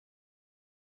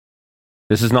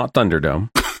This is not Thunderdome.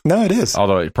 No, it is.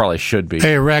 Although it probably should be.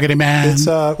 Hey, Raggedy Man. It's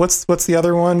what's the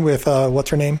other one with what's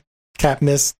her name? Cat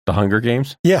Miss. The Hunger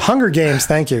Games? Yeah, Hunger Games.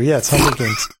 Thank you. Yeah, it's Hunger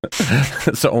Games.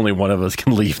 So only one of us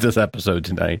can leave this episode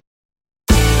tonight.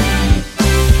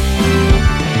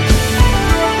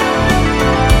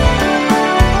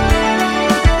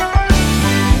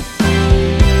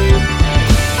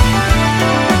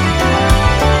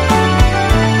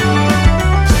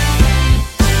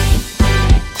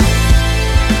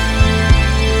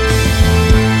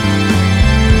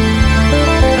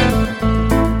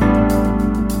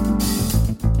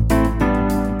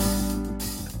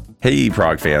 Hey,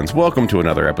 Prog fans. Welcome to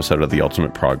another episode of the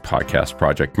Ultimate Prog Podcast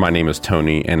Project. My name is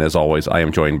Tony, and as always, I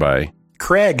am joined by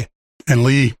Craig and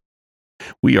Lee.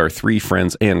 We are three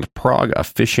friends and prog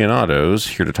aficionados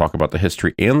here to talk about the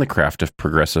history and the craft of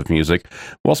progressive music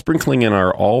while sprinkling in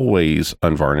our always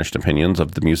unvarnished opinions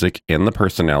of the music and the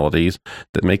personalities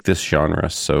that make this genre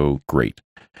so great.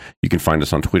 You can find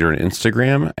us on Twitter and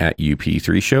Instagram at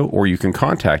UP3Show, or you can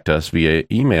contact us via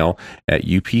email at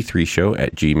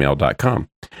up3show@gmail.com.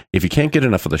 If you can't get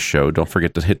enough of the show, don't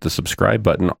forget to hit the subscribe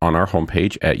button on our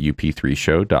homepage at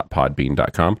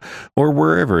up3show.podbean.com or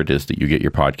wherever it is that you get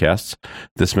your podcasts.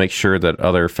 This makes sure that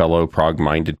other fellow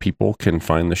prog-minded people can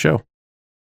find the show.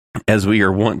 As we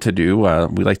are wont to do,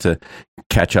 we like to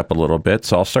catch up a little bit.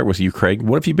 So I'll start with you, Craig.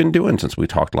 What have you been doing since we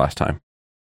talked last time?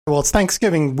 Well, it's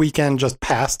Thanksgiving weekend just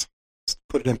passed, to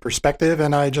put it in perspective,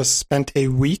 and I just spent a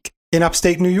week in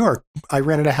upstate New York. I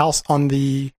rented a house on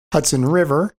the Hudson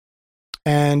River,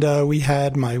 and we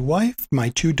had my wife, my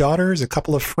two daughters, a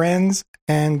couple of friends,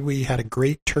 and we had a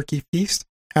great turkey feast.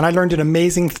 And I learned an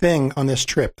amazing thing on this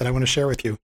trip that I want to share with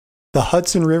you. The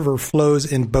Hudson River flows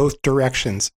in both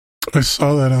directions. I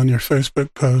saw that on your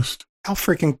Facebook post. How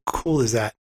freaking cool is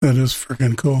that? That is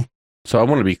freaking cool. So I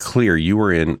want to be clear, you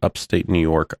were in upstate New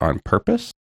York on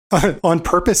purpose? On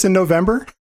purpose in November?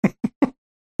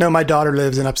 No, my daughter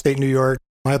lives in upstate New York.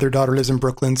 My other daughter lives in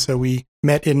Brooklyn, so we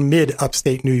met in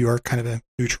mid-upstate New York, kind of a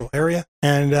neutral area,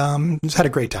 and just had a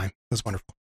great time. It was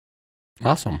wonderful.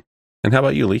 Awesome. And how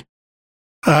about you, Lee?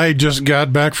 I just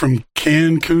got back from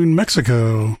Cancun,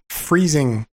 Mexico.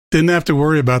 Freezing. Didn't have to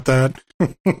worry about that.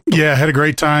 Yeah, had a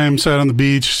great time, sat on the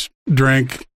beach,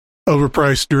 drank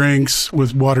overpriced drinks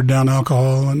with watered down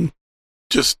alcohol, and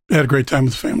just had a great time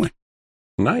with the family.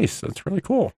 Nice. That's really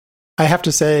cool. I have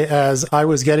to say, as I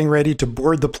was getting ready to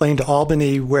board the plane to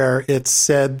Albany, where it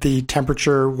said the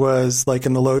temperature was like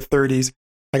in the low 30s,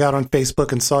 I got on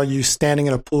Facebook and saw you standing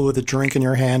in a pool with a drink in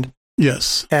your hand.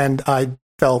 Yes. And I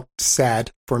felt sad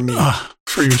for me.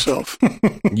 For yourself.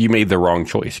 You made the wrong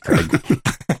choice, Craig.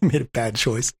 I made a bad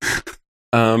choice.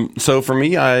 So for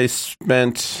me, I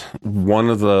spent one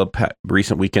of the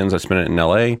recent weekends, I spent it in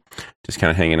LA, just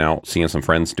kind of hanging out, seeing some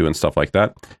friends, doing stuff like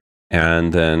that.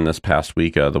 And then this past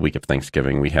week, the week of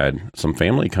Thanksgiving, we had some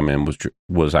family come in, which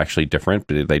was actually different.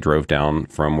 But they drove down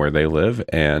from where they live,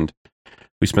 and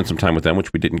we spent some time with them,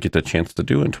 which we didn't get the chance to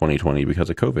do in 2020 because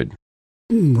of COVID.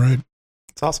 Right.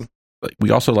 It's awesome. But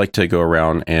we also like to go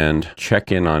around and check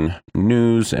in on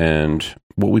news and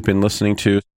what we've been listening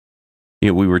to. You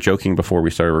know, we were joking before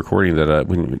we started recording that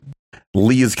when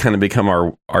Lee has kind of become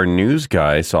our news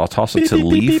guy, so I'll toss it to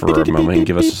Lee for a moment and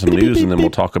give us some news, and then we'll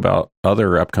talk about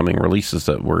other upcoming releases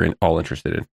that we're all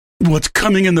interested in. What's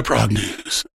coming in the prog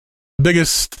news?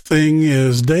 Biggest thing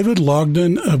is David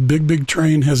Logden of Big Big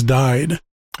Train has died.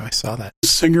 I saw that.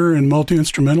 Singer and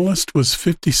multi-instrumentalist, was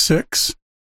 56.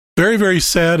 Very, very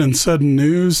sad and sudden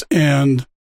news, and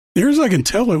near as I can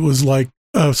tell, it was like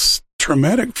a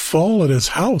traumatic fall at his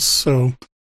house. So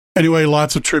anyway,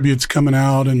 lots of tributes coming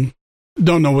out, and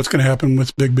don't know what's going to happen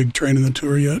with Big Big Train in the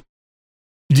tour yet.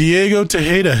 Diego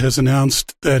Tejeda has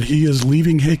announced that he is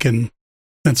leaving Haken.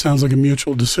 That sounds like a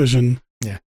mutual decision.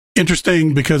 Yeah.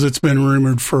 Interesting because it's been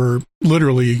rumored for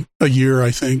literally a year,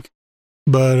 I think,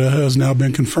 but has now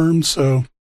been confirmed. So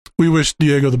we wish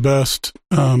Diego the best.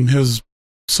 His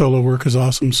solo work is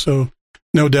awesome. So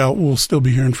no doubt we'll still be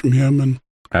hearing from him, and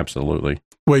Absolutely.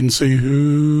 wait and see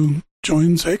who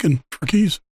joins Haken for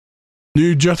keys.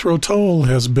 New Jethro Tull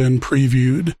has been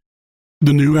previewed.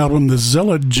 The new album, The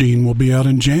Zealot Gene, will be out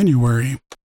in January.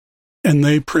 And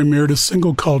they premiered a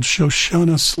single called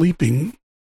Shoshana Sleeping.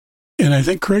 And I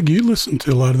think, Craig, you listened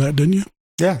to a lot of that, didn't you?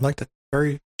 Yeah, I liked it.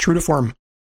 Very true to form.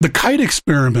 The Kite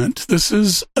Experiment. This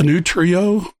is a new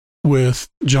trio with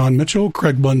John Mitchell,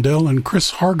 Craig Blundell, and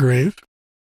Chris Hargrave.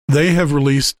 They have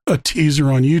released a teaser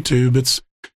on YouTube. It's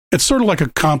sort of like a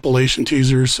compilation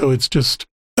teaser, so it's just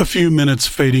a few minutes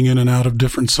fading in and out of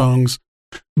different songs.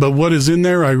 But what is in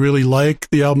there, I really like.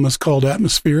 The album is called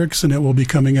Atmospherics, and it will be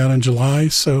coming out in July.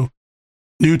 So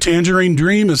New Tangerine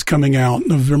Dream is coming out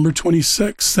November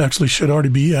 26th. Actually, should already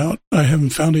be out. I haven't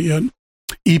found it yet.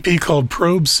 EP called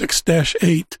Probe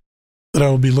 6-8 that I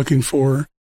will be looking for.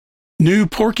 New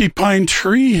Porcupine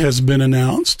Tree has been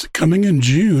announced, coming in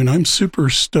June. I'm super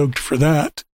stoked for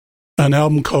that. An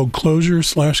album called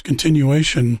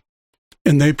Closure/Continuation.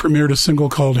 And they premiered a single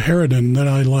called Harridan that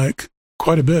I like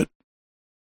quite a bit.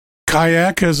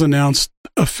 Kayak has announced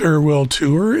a farewell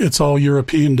tour. It's all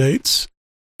European dates.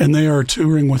 And they are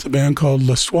touring with a band called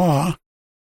Le Soir.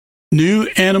 New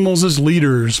Animals as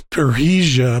Leaders,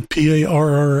 Parrhesia,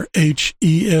 Parrhesia,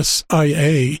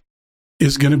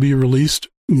 is going to be released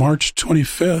March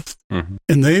 25th. Mm-hmm.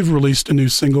 And they've released a new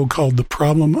single called The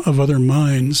Problem of Other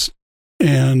Minds.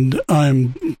 And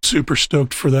I'm super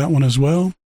stoked for that one as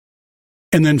well.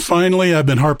 And then finally, I've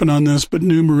been harping on this, but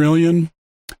New Marillion,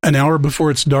 An Hour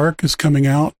Before It's Dark, is coming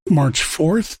out March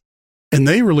 4th. And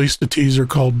they released a teaser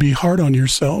called Be Hard on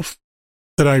Yourself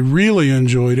that I really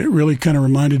enjoyed. It really kind of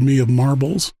reminded me of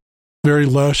Marbles. Very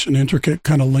lush and intricate,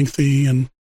 kind of lengthy. And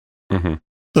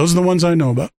those are the ones I know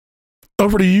about.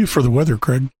 Over to you for the weather,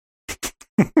 Craig.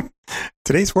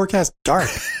 Today's forecast, dark.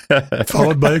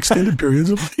 Followed by extended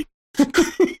periods of light.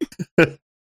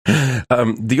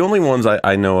 The only ones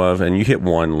I know of, and you hit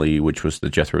one, Lee, which was the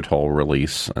Jethro Tull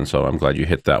release, and so I'm glad you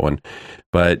hit that one.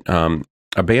 But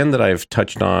a band that I've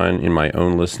touched on in my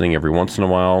own listening every once in a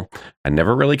while, I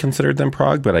never really considered them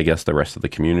prog, but I guess the rest of the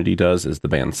community does, is the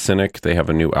band Cynic. They have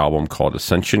a new album called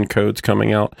Ascension Codes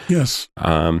coming out. Yes.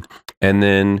 And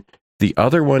then the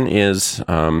other one is,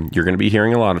 you're going to be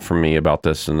hearing a lot from me about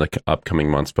this in the upcoming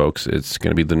months, folks. It's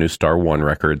going to be the new Star One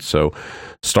record. So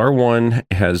Star One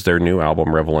has their new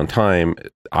album, Revel in Time.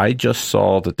 I just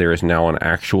saw that there is now an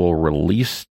actual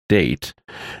release date.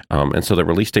 And so the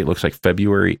release date looks like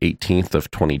February 18th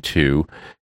of 22.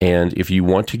 And if you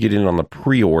want to get in on the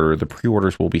pre-order, the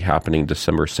pre-orders will be happening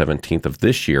December 17th of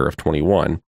this year of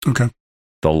 21. Okay.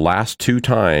 The last two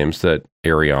times that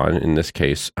Arion, in this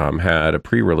case, had a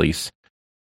pre-release,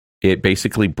 it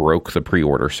basically broke the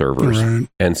pre-order servers. Right.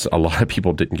 And so a lot of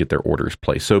people didn't get their orders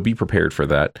placed. So be prepared for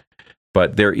that.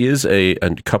 But there is a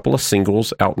couple of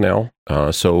singles out now.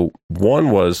 So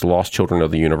one was Lost Children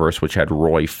of the Universe, which had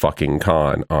Roy fucking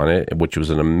Khan on it, which was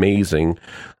an amazing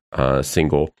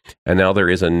single. And now there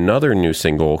is another new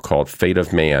single called Fate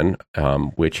of Man,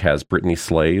 which has Brittany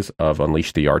Slays of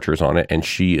Unleash the Archers on it. And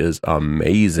she is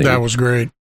amazing. That was great.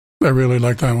 I really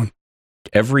like that one.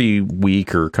 Every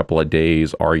week or a couple of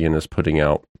days, Aryan is putting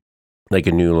out like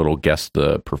a new little guest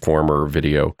performer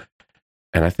video.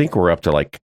 And I think we're up to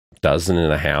like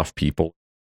 12 people.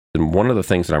 And one of the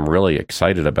things that I'm really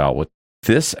excited about with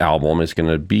this album is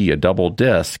going to be a double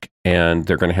disc, and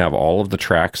they're going to have all of the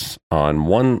tracks on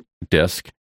one disc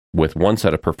with one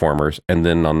set of performers, and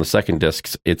then on the second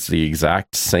disc, it's the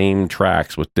exact same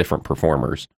tracks with different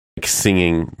performers, like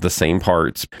singing the same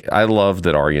parts. I love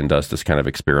that Aryan does this kind of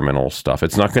experimental stuff.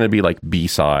 It's not going to be like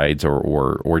B-sides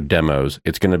or demos.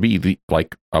 It's going to be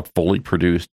like a fully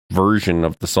produced version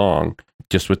of the song,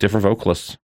 just with different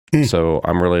vocalists. So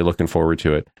I'm really looking forward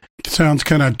to it. Sounds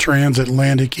kind of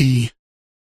transatlantic-y.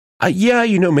 Yeah,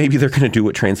 maybe they're going to do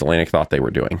what Transatlantic thought they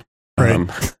were doing. Right.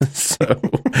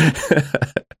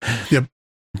 Yep.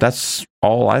 That's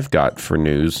all I've got for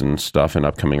news and stuff and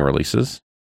upcoming releases.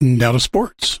 Now to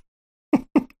sports.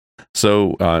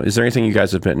 So is there anything you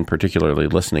guys have been particularly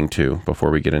listening to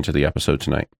before we get into the episode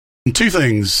tonight? Two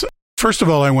things. First of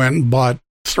all, I went and bought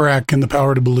Thrak and The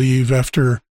Power to Believe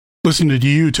after listening to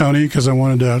you, Tony, because I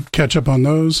wanted to catch up on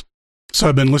those. So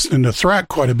I've been listening to Thrak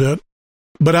quite a bit.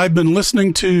 But I've been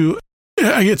listening to,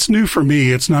 it's new for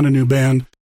me, it's not a new band,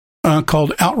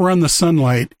 called Outrun the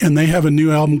Sunlight, and they have a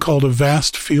new album called A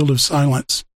Vast Field of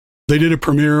Silence. They did a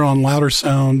premiere on Louder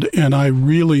Sound, and I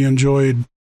really enjoyed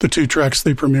the two tracks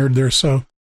they premiered there, so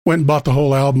went and bought the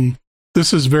whole album.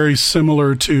 This is very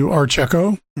similar to Arch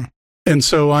Echo, and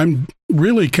so I'm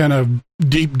really kind of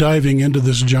deep diving into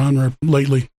this genre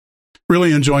lately.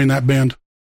 Really enjoying that band.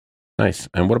 Nice.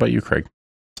 And what about you, Craig?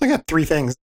 So I got three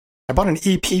things. I bought an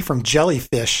EP from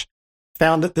Jellyfish.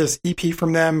 Found this EP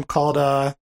from them called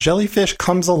Jellyfish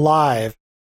Comes Alive.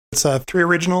 It's 3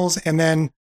 originals and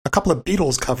then a couple of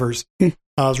Beatles covers. It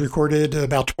was recorded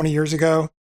about 20 years ago.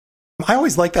 I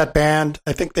always liked that band.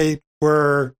 I think they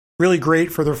were really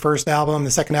great for their first album.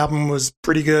 The second album was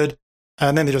pretty good.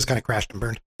 And then they just kind of crashed and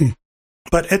burned.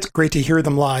 But it's great to hear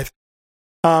them live.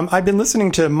 I've been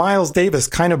listening to Miles Davis,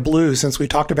 Kind of Blue, since we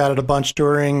talked about it a bunch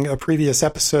during a previous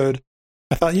episode.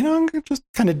 I thought, I'm going to just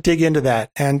kind of dig into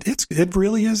that. And it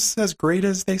really is as great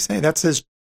as they say. That's his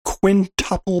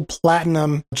quintuple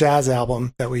platinum jazz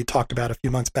album that we talked about a few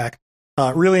months back.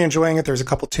 Really enjoying it. There's a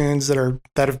couple tunes that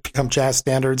have become jazz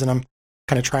standards, and I'm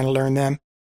kind of trying to learn them.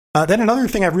 Then another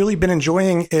thing I've really been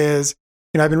enjoying is,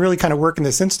 I've been really kind of working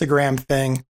this Instagram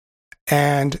thing,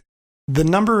 and the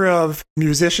number of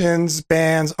musicians,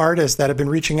 bands, artists that have been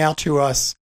reaching out to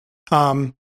us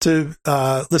to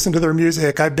listen to their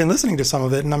music. I've been listening to some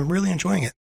of it, and I'm really enjoying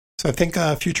it. So I think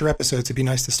future episodes, it'd be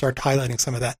nice to start highlighting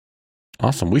some of that.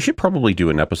 Awesome. We should probably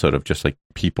do an episode of just like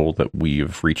people that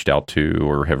we've reached out to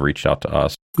or have reached out to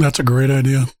us. That's a great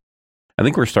idea. I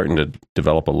think we're starting to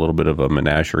develop a little bit of a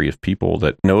menagerie of people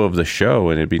that know of the show,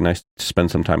 and it'd be nice to spend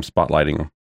some time spotlighting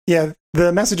them. Yeah,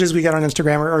 the messages we get on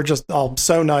Instagram are just all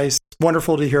so nice.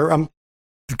 Wonderful to hear.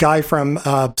 The guy from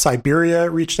Siberia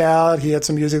reached out. He had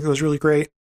some music that was really great.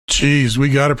 Jeez, we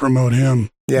got to promote him.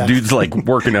 Yeah. Dude's like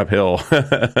working uphill.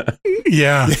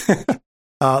 Yeah.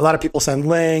 A lot of people send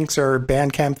links or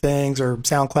Bandcamp things or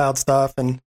SoundCloud stuff,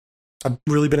 and I've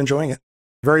really been enjoying it.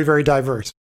 Very, very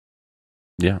diverse.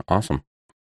 Yeah, awesome.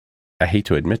 I hate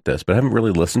to admit this, but I haven't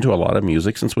really listened to a lot of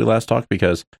music since we last talked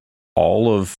because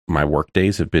all of my work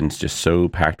days have been just so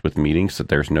packed with meetings that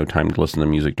there's no time to listen to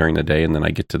music during the day, and then I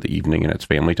get to the evening and it's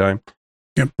family time.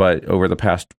 Yep. But over the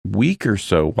past week or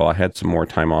so, while I had some more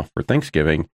time off for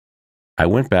Thanksgiving, I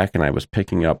went back and I was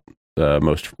picking up the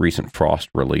most recent Frost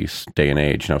release, Day and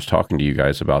Age, and I was talking to you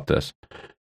guys about this.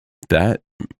 That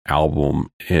album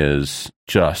is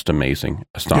just amazing,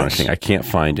 astonishing. Yes. I can't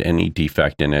find any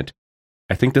defect in it.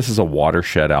 I think this is a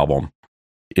watershed album.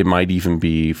 It might even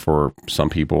be for some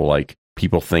people, like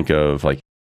people think of like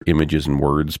Images and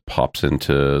Words pops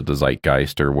into the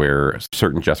zeitgeist, or where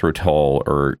certain Jethro Tull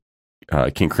or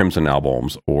King Crimson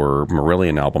albums or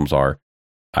Marillion albums are.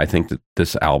 I think that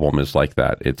this album is like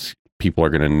that. People are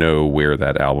going to know where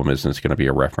that album is, and it's going to be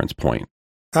a reference point.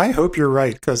 I hope you're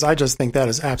right, because I just think that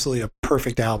is absolutely a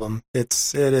perfect album. It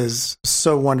is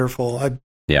so wonderful. I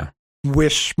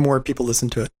wish more people listen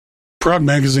to it. Prog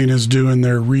Magazine is doing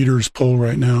their readers poll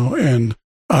right now, and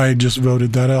I just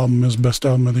voted that album as best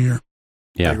album of the year.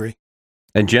 Yeah, I agree.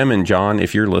 And Jim and John,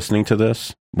 if you're listening to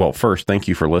this, well, first, thank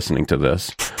you for listening to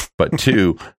this. But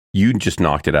two, you just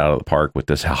knocked it out of the park with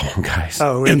this album, guys.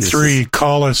 Oh, and three,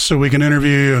 call us so we can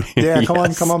interview you. Yeah, come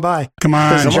on by. Come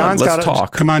on, let's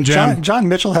talk. Come on, Jim. John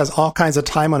Mitchell has all kinds of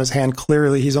time on his hand.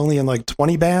 Clearly, he's only in like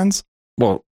 20 bands.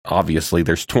 Well, obviously,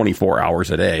 there's 24 hours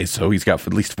a day, so he's got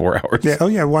at least 4 hours. Yeah. Oh,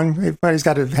 yeah. He's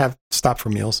got to stop for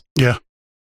meals. Yeah.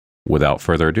 Without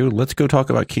further ado, let's go talk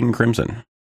about King Crimson.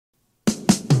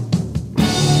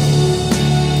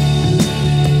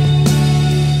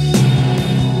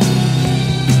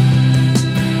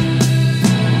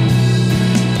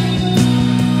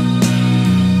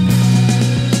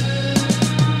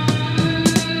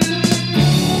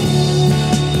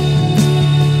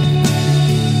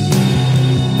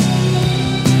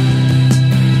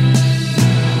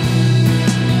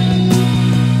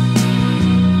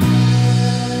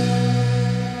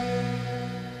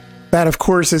 That, of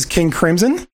course, is King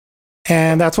Crimson,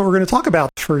 and that's what we're going to talk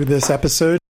about for this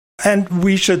episode. And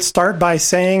we should start by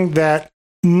saying that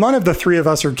none of the three of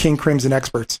us are King Crimson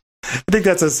experts. I think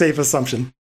that's a safe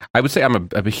assumption. I would say I'm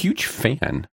a huge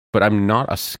fan, but I'm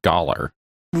not a scholar.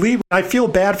 Lee, I feel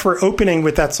bad for opening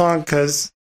with that song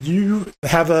because you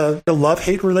have a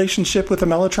love-hate relationship with the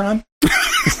Mellotron.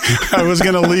 I was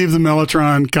going to leave the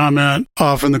Mellotron comment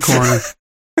off in the corner.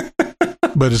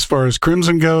 But as far as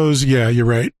Crimson goes, yeah, you're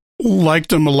right.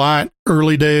 Liked him a lot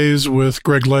early days with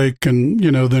Greg Lake and,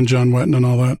 then John Wetton and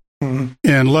all that. Mm-hmm.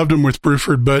 And loved him with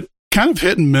Bruford, but kind of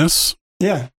hit and miss.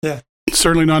 Yeah.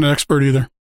 Certainly not an expert either.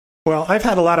 Well, I've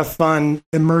had a lot of fun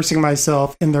immersing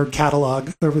myself in their catalog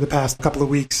over the past couple of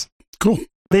weeks. Cool.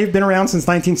 They've been around since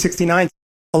 1969.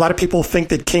 A lot of people think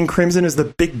that King Crimson is the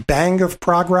big bang of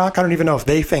prog rock. I don't even know if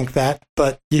they think that,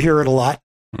 but you hear it a lot.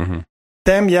 Mm-hmm.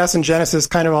 Them, Yes, and Genesis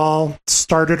kind of all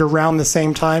started around the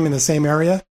same time in the same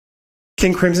area.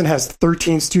 King Crimson has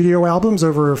 13 studio albums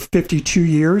over 52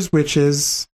 years, which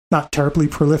is not terribly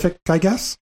prolific, I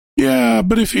guess. Yeah,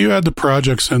 but if you add the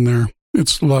projects in there,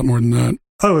 it's a lot more than that.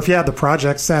 Oh, if you add the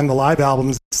projects and the live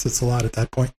albums, it's a lot at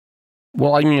that point.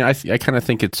 Well, I mean, I kind of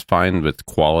think it's fine with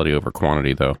quality over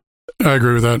quantity, though. I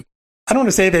agree with that. I don't want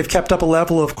to say they've kept up a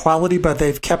level of quality, but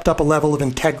they've kept up a level of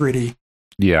integrity.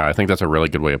 Yeah, I think that's a really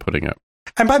good way of putting it.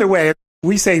 And by the way,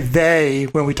 we say they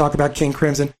when we talk about King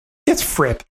Crimson. It's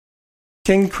Fripp.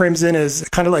 King Crimson is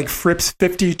kind of like Fripp's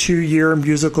 52-year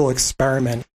musical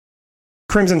experiment.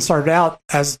 Crimson started out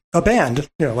as a band,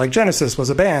 like Genesis was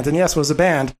a band and Yes was a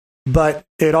band, but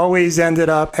it always ended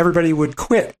up everybody would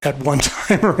quit at one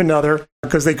time or another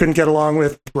because they couldn't get along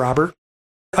with Robert.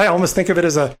 I almost think of it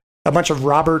as a a bunch of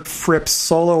Robert Fripp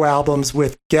solo albums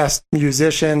with guest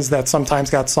musicians that sometimes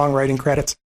got songwriting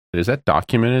credits. Is that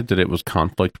documented that it was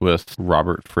conflict with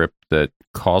Robert Fripp that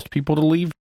caused people to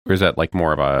leave? Or is that like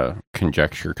more of a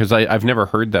conjecture? Because I've never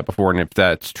heard that before. And if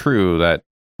that's true, that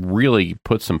really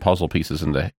puts some puzzle pieces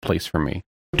into place for me.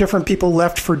 Different people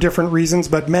left for different reasons,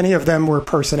 but many of them were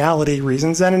personality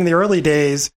reasons. And in the early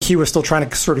days, he was still trying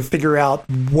to sort of figure out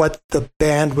what the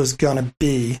band was going to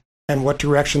be and what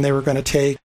direction they were going to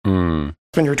take. When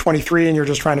you're 23 and you're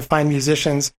just trying to find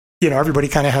musicians, everybody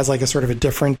kind of has like a sort of a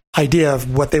different idea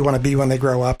of what they want to be when they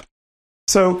grow up.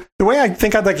 So the way I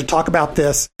think I'd like to talk about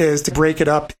this is to break it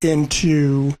up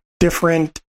into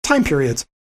different time periods.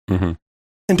 Mm-hmm.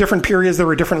 In different periods, there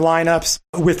were different lineups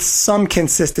with some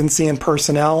consistency in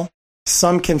personnel,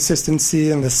 some consistency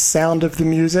in the sound of the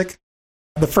music.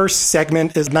 The first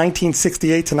segment is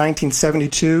 1968 to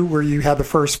 1972, where you had the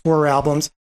first 4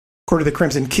 albums, Court of the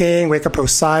Crimson King, Wake Up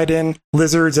Poseidon,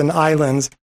 Lizards, and Islands.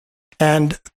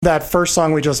 And that first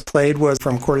song we just played was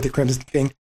from Court of the Crimson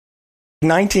King.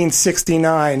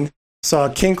 1969 saw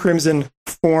King Crimson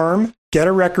form, get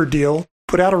a record deal,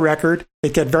 put out a record,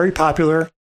 it get very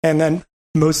popular, and then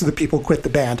most of the people quit the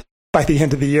band by the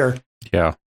end of the year.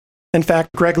 Yeah. In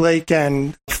fact, Greg Lake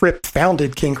and Fripp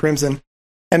founded King Crimson,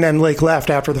 and then Lake left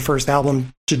after the first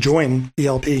album to join the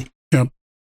LP. Yep.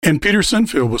 And Peter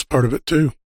Sinfield was part of it,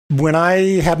 too. When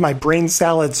I had my Brain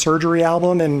Salad Surgery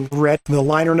album and read the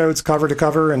liner notes cover to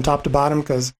cover and top to bottom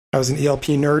because I was an ELP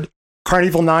nerd,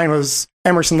 Carnival 9 was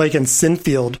Emerson, Lake, and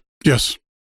Sinfield. Yes.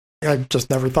 I just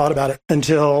never thought about it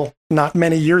until not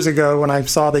many years ago when I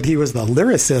saw that he was the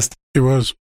lyricist. He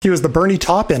was. He was the Bernie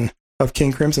Taupin of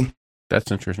King Crimson.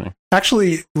 That's interesting.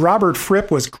 Actually, Robert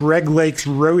Fripp was Greg Lake's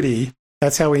roadie.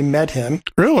 That's how we met him.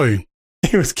 Really?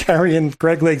 He was carrying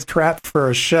Greg Lake's crap for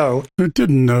a show. I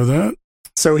didn't know that.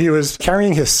 So he was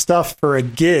carrying his stuff for a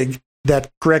gig that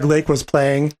Greg Lake was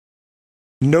playing.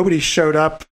 Nobody showed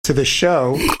up to the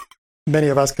show. Many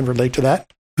of us can relate to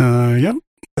that. Yep.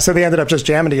 So they ended up just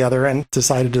jamming together and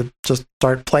decided to just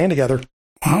start playing together.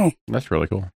 Wow. That's really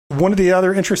cool. One of the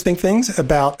other interesting things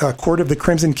about Court of the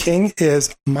Crimson King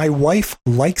is my wife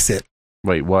likes it.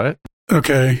 Wait, what?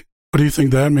 Okay. What do you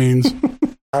think that means?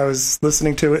 I was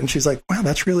listening to it and she's like, wow,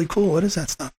 that's really cool. What is that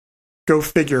stuff? Go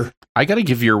figure. I got to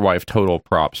give your wife total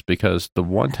props because the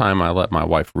one time I let my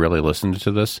wife really listen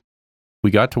to this,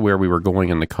 we got to where we were going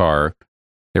in the car.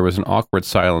 There was an awkward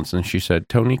silence, and she said,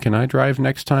 Tony, can I drive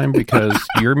next time? Because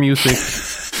your music...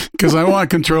 Because I want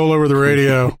control over the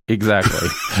radio. Exactly.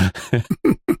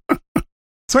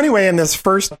 So anyway, in this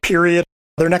first period,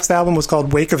 their next album was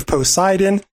called Wake of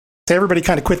Poseidon. So everybody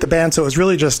kind of quit the band, so it was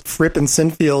really just Fripp and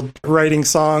Sinfield writing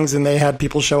songs, and they had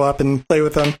people show up and play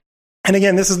with them. And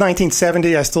again, this is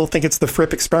 1970. I still think it's the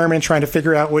Fripp experiment, trying to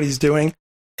figure out what he's doing.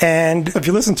 And if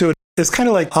you listen to it, it's kind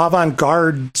of like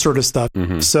avant-garde sort of stuff.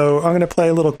 Mm-hmm. So I'm going to play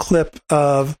a little clip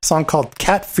of a song called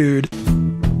Cat Food.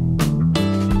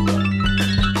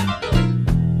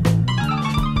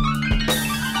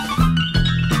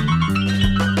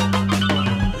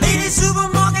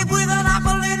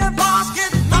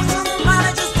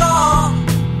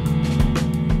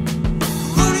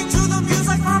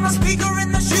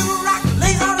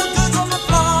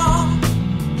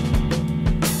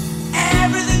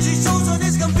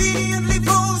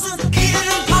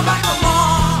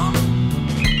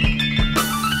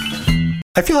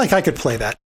 I feel like I could play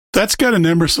that. That's got an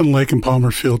Emerson, Lake, and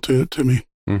Palmer feel to it to me.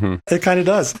 Mm-hmm. It kind of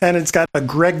does. And it's got a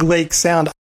Greg Lake sound.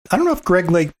 I don't know if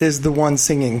Greg Lake is the one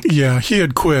singing. Yeah, he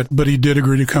had quit, but he did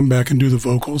agree to come back and do the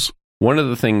vocals. One of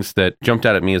the things that jumped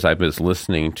out at me as I was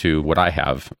listening to what I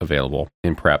have available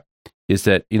in prep is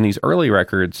that in these early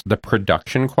records, the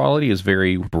production quality is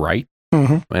very bright.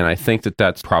 Mm-hmm. And I think that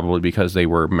that's probably because they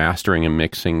were mastering and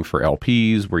mixing for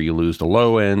LPs where you lose the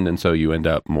low end, and so you end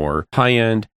up more high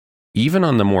end. Even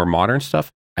on the more modern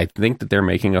stuff, I think that they're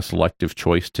making a selective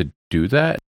choice to do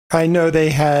that. I know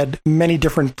they had many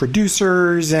different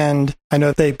producers, and I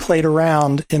know they played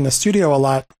around in the studio a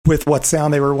lot with what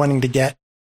sound they were wanting to get.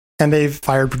 And they've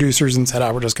fired producers and said,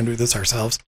 we're just going to do this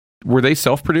ourselves. Were they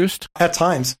self-produced? At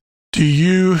times. Do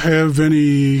you have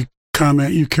any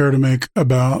comment you care to make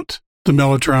about the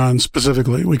Mellotron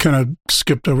specifically? We kind of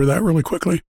skipped over that really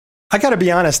quickly. I got to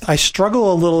be honest, I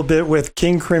struggle a little bit with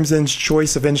King Crimson's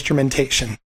choice of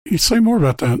instrumentation. You say more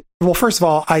about that. Well, first of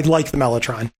all, I like the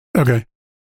Mellotron. Okay.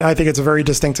 I think it's a very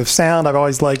distinctive sound. I've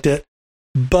always liked it.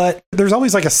 But there's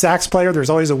always like a sax player. There's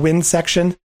always a wind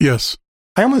section. Yes.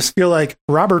 I almost feel like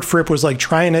Robert Fripp was like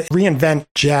trying to reinvent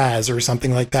jazz or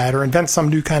something like that, or invent some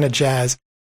new kind of jazz.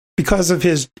 because of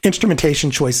his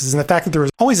instrumentation choices and the fact that there was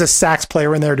always a sax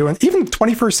player in there doing even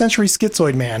 21st century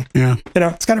Schizoid Man. Yeah.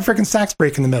 It's got a freaking sax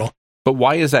break in the middle. But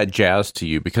why is that jazz to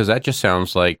you? Because that just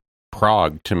sounds like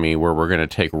prog to me, where we're going to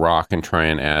take rock and try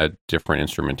and add different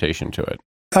instrumentation to it.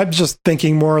 I'm just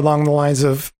thinking more along the lines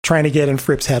of trying to get in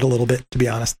Fripp's head a little bit, to be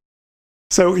honest.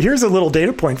 So here's a little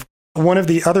data point. One of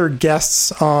the other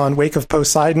guests on Wake of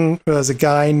Poseidon was a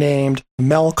guy named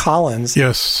Mel Collins.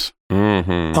 Yes.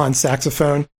 Mm-hmm. On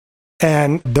saxophone.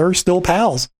 And they're still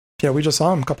pals. We just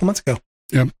saw him a couple months ago.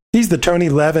 Yep. He's the Tony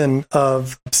Levin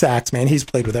of sax, man. He's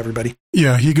played with everybody.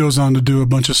 Yeah, he goes on to do a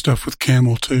bunch of stuff with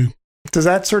Camel, too. Does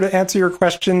that sort of answer your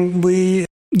question, Lee?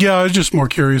 Yeah, I was just more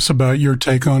curious about your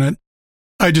take on it.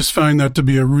 I just find that to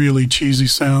be a really cheesy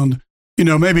sound.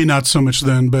 Maybe not so much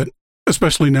then, but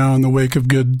especially now in the wake of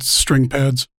good string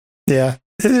pads. Yeah,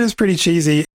 it is pretty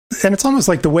cheesy. And it's almost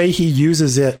like the way he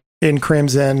uses it in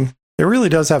Crimson, it really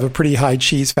does have a pretty high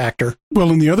cheese factor.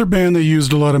 Well, in the other band that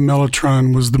used a lot of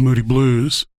Mellotron was the Moody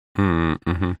Blues.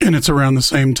 Mm-hmm. And it's around the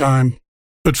same time.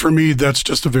 But for me, that's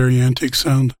just a very antique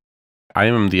sound. I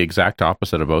am the exact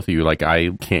opposite of both of you. Like, I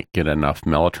can't get enough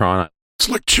Mellotron. It's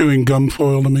like chewing gum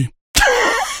foil to me.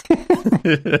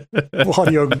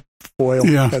 Audio foil.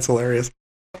 Yeah. That's hilarious.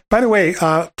 By the way,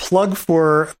 plug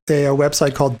for a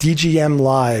website called DGM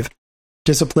Live,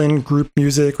 Discipline Group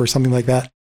Music or something like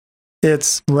that.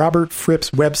 It's Robert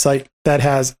Fripp's website that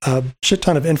has a shit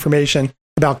ton of information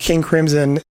about King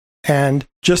Crimson, and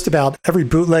just about every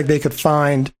bootleg they could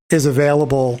find is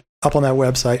available up on that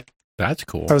website. That's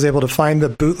cool. I was able to find the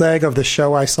bootleg of the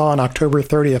show I saw on October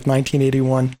 30th,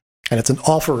 1981, and it's an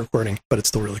awful recording, but it's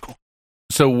still really cool.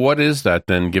 So what is that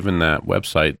then, given that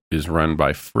website is run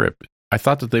by Fripp? I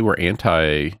thought that they were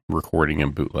anti-recording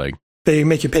and bootleg. They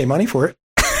make you pay money for it.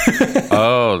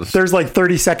 Oh. There's like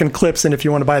 30-second clips, and if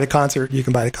you want to buy the concert, you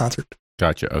can buy the concert.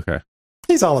 Gotcha, okay.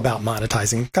 He's all about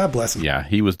monetizing. God bless him. Yeah,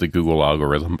 he was the Google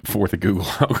algorithm before the Google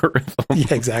algorithm.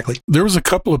 Yeah, exactly. There was a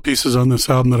couple of pieces on this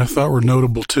album that I thought were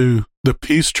notable too. The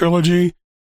Peace Trilogy,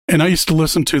 and I used to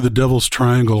listen to The Devil's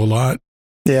Triangle a lot.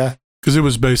 Yeah. Because it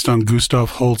was based on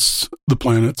Gustav Holst's The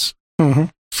Planets. Mm-hmm.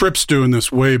 Fripp's doing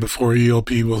this way before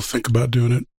ELP will think about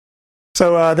doing it.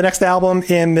 So the next album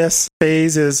in this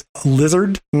phase is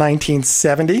Lizard,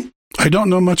 1970. I don't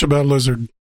know much about Lizard.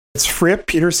 It's Fripp,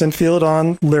 Peter Sinfield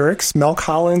on lyrics. Mel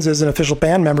Collins is an official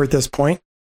band member at this point.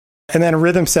 And then a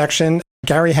rhythm section,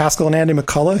 Gary Haskell and Andy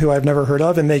McCullough, who I've never heard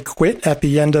of, and they quit at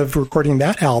the end of recording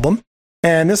that album.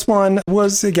 And this one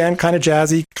was, again, kind of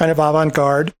jazzy, kind of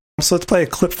avant-garde. So let's play a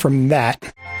clip from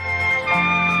that.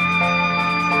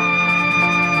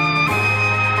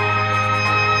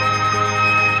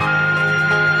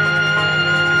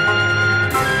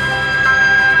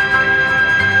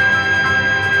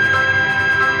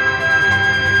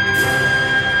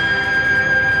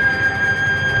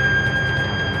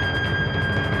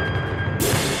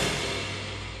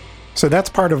 So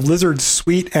that's part of Lizard's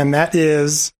suite, and that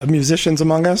is Musicians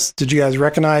Among Us. Did you guys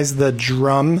recognize the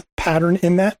drum pattern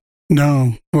in that?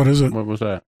 No. What is it? What was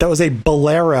that? That was a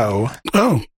bolero.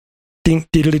 Oh. Ding,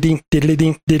 diddly ding, diddly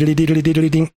ding, diddly diddly diddly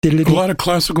ding, diddly A ding. lot of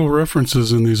classical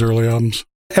references in these early albums.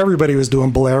 Everybody was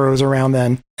doing boleros around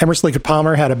then. Emerson Lake and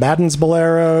Palmer had a Madden's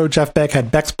bolero. Jeff Beck had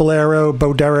Beck's bolero.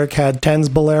 Bo Derek had Ten's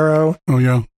bolero. Oh,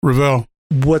 yeah. Ravel.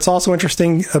 What's also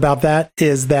interesting about that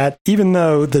is that even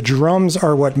though the drums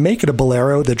are what make it a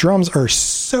bolero, the drums are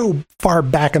so far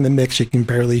back in the mix you can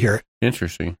barely hear it.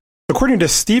 Interesting. According to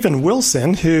Steven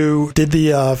Wilson, who did the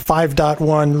 5.1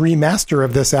 remaster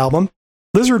of this album,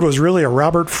 Lizard was really a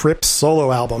Robert Fripp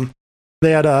solo album.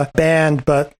 They had a band,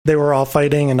 but they were all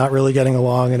fighting and not really getting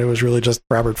along, and it was really just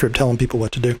Robert Fripp telling people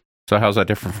what to do. So how's that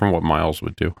different from what Miles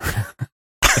would do?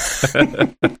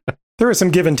 There was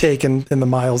some give and take in the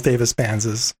Miles Davis bands,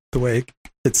 is the way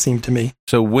it seemed to me.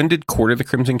 So when did Court of the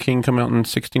Crimson King come out in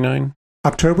 69?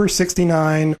 October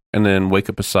 69. And then Wake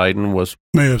Up Poseidon was?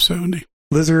 May of 70.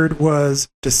 Lizard was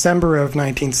December of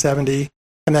 1970.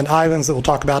 And then Islands, that we'll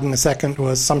talk about in a second,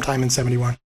 was sometime in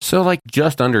 71. So like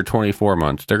just under 24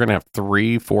 months. They're going to have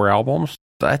 3-4 albums?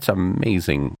 That's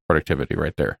amazing productivity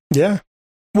right there. Yeah.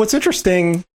 What's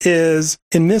interesting is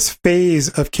in this phase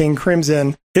of King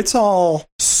Crimson, it's all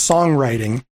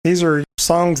songwriting. These are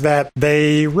songs that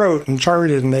they wrote and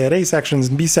charted, and they had A sections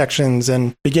and B sections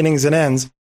and beginnings and ends.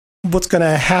 What's going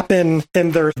to happen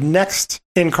in their next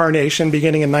incarnation,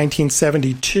 beginning in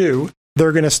 1972,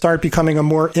 they're going to start becoming a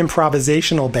more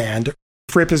improvisational band.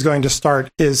 Fripp is going to start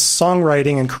his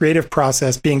songwriting and creative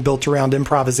process being built around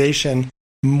improvisation,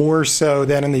 more so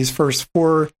than in these first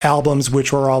 4 albums,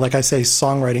 which were all, like I say,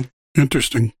 songwriting.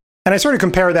 Interesting. And I sort of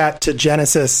compare that to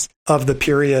Genesis of the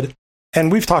period.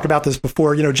 And we've talked about this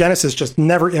before. Genesis just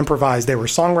never improvised. They were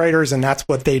songwriters, and that's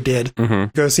what they did.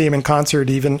 Mm-hmm. Go see them in concert,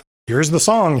 even here's the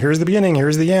song, here's the beginning,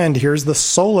 here's the end, here's the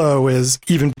solo is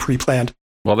even pre-planned.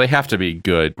 Well, they have to be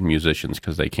good musicians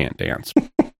because they can't dance.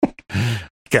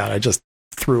 God, I just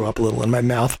threw up a little in my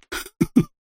mouth.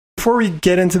 Before we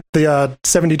get into the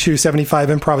 72, 75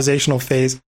 improvisational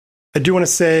phase, I do want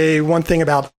to say one thing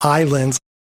about Islands.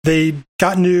 They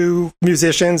got new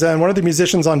musicians, and one of the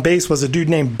musicians on bass was a dude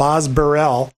named Boz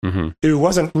Burrell, who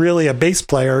wasn't really a bass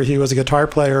player. He was a guitar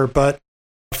player, but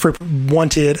Fripp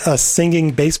wanted a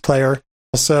singing bass player.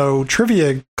 So,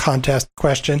 trivia contest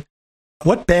question.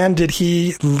 What band did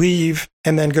he leave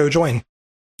and then go join?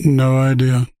 No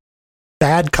idea.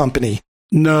 Bad Company.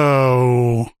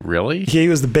 No. Really? He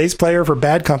was the bass player for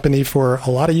Bad Company for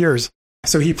a lot of years.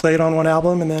 So he played on one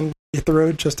album and then hit the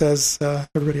road just as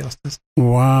everybody else does.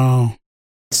 Wow.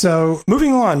 So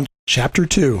moving on, chapter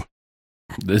 2.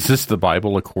 Is this the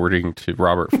Bible according to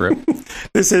Robert Fripp?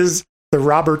 This is the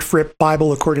Robert Fripp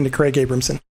Bible according to Craig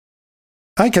Abramson.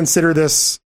 I consider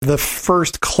this the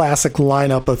first classic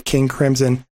lineup of King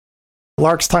Crimson.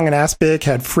 Lark's Tongue and Aspic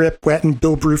had Fripp, Wetton,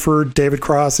 Bill Bruford, David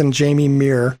Cross, and Jamie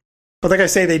Muir. But like I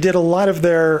say, they did a lot of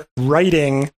their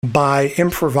writing by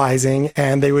improvising,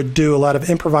 and they would do a lot of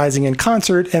improvising in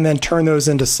concert and then turn those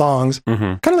into songs,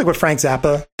 kind of like what Frank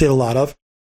Zappa did a lot of.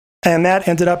 And that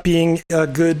ended up being a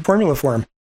good formula for him.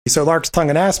 So Lark's Tongue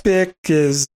and Aspic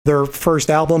is their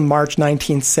first album, March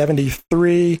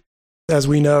 1973. As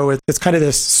we know, it's kind of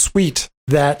this suite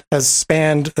that has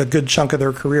spanned a good chunk of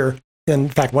their career. In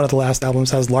fact, one of the last albums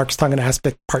has Lark's Tongue and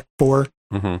Aspic Part 4.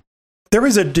 There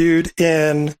was a dude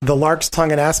in the Lark's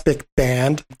Tongue and Aspic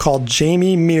band called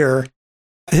Jamie Muir.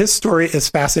 His story is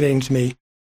fascinating to me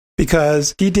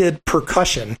because he did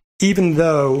percussion, even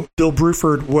though Bill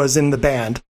Bruford was in the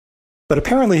band. But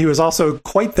apparently he was also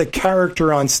quite the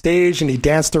character on stage, and he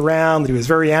danced around. He was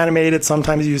very animated.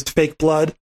 Sometimes he used fake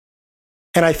blood.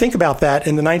 And I think about that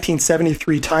in the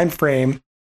 1973 time frame,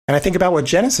 and I think about what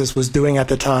Genesis was doing at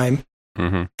the time.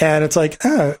 And it's like,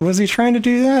 was he trying to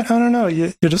do that? I don't know.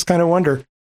 You just kind of wonder.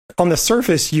 On the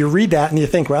surface, you read that and you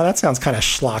think, wow, that sounds kind of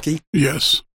schlocky.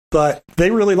 Yes. But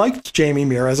they really liked Jamie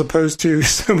Muir as opposed to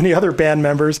so many other band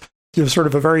members. He was sort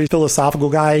of a very philosophical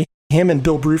guy. Him and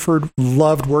Bill Bruford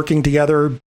loved working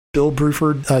together. Bill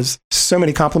Bruford has so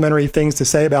many complimentary things to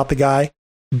say about the guy.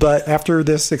 But after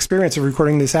this experience of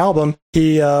recording this album,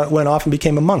 he went off and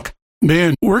became a monk.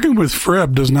 Man, working with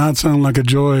Fripp does not sound like a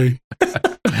joy.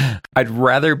 I'd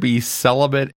rather be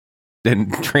celibate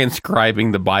than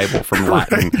transcribing the Bible from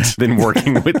Latin than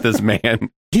working with this man.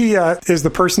 He is the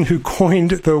person who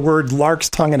coined the word Lark's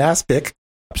Tongue and Aspic.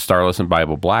 Starless and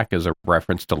Bible Black is a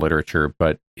reference to literature,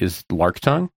 but is Lark's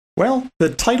Tongue? Well, the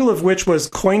title of which was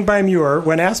coined by Muir.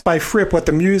 When asked by Fripp what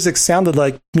the music sounded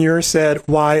like, Muir said,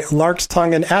 why, Lark's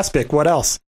Tongue and Aspic, what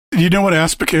else? You know what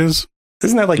aspic is?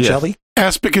 Isn't that like jelly?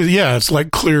 Aspic is, it's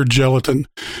like clear gelatin.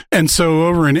 And so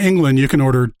over in England, you can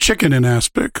order chicken in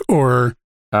aspic or...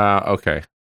 okay.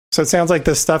 So it sounds like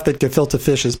the stuff that gefilte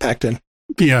fish is packed in.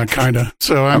 Yeah, kind of.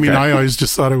 So, I mean, I always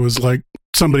just thought it was like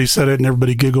somebody said it and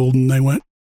everybody giggled and they went,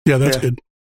 yeah, that's good.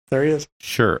 There he is.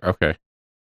 Sure, okay.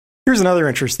 Here's another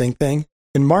interesting thing.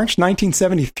 In March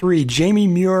 1973, Jamie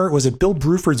Muir was at Bill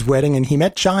Bruford's wedding and he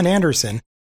met John Anderson.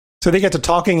 So they get to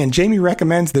talking, and Jamie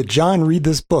recommends that John read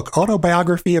this book,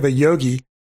 Autobiography of a Yogi,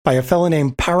 by a fellow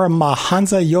named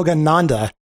Paramahansa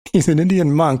Yogananda. He's an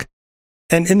Indian monk.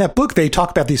 And in that book, they talk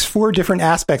about these 4 different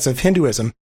aspects of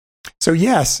Hinduism. So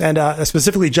yes, and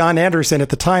specifically John Anderson, at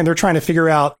the time, they're trying to figure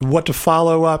out what to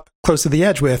follow up Close to the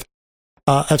Edge with.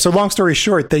 So long story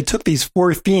short, they took these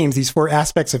 4 themes, these 4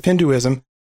 aspects of Hinduism,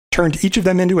 turned each of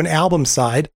them into an album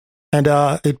side, and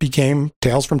it became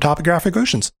Tales from Topographic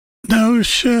Oceans. No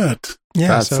shit. Yeah,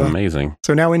 that's amazing.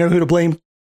 So now we know who to blame.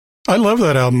 I love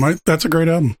that album. That's a great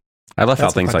album. I love how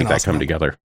things like that come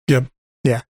together. Yep.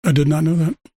 Yeah. I did not know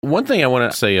that. One thing I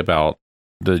want to say about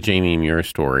the Jamie Muir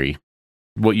story,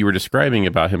 what you were describing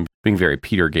about him being very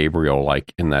Peter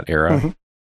Gabriel-like in that era.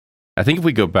 I think if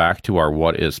we go back to our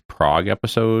What is Prog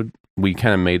episode, we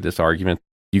kind of made this argument.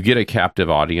 You get a captive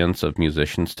audience of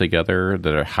musicians together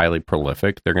that are highly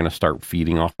prolific. They're going to start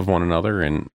feeding off of one another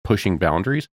and pushing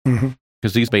boundaries.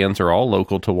 Because these bands are all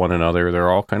local to one another. They're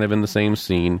all kind of in the same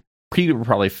scene. People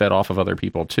probably fed off of other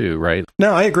people too, right?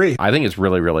 No, I agree. I think it's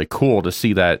really, really cool to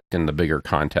see that in the bigger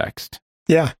context.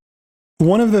 Yeah.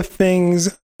 One of the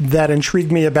things that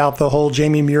intrigued me about the whole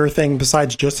Jamie Muir thing,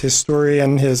 besides just his story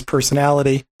and his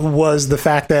personality, was the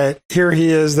fact that here he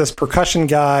is, this percussion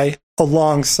guy,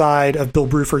 alongside of Bill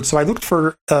Bruford. So I looked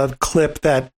for a clip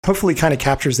that hopefully kind of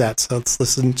captures that. So let's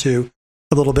listen to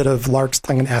a little bit of Lark's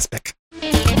Tongue and Aspic.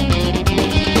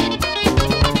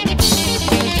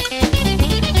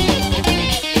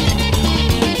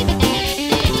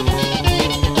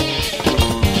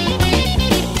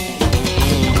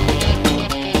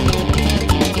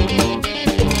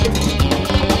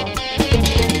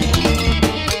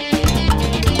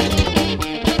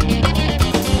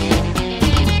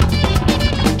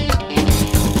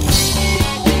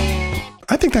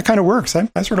 that kind of works.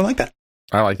 I sort of like that.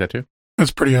 I like that too.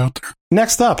 That's pretty out there.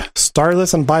 Next up,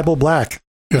 Starless and Bible Black.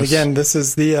 Yes. Again, this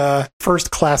is the first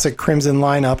classic Crimson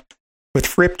lineup with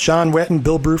Fripp, John Wetton,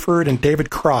 Bill Bruford, and David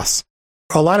Cross.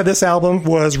 A lot of this album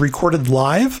was recorded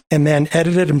live and then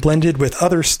edited and blended with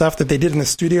other stuff that they did in the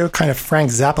studio, kind of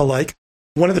Frank Zappa-like.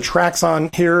 One of the tracks on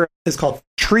here is called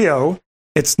Trio.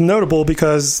 It's notable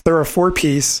because they're a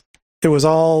 4-piece. It was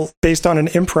all based on an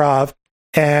improv,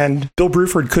 and Bill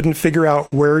Bruford couldn't figure out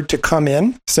where to come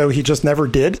in, so he just never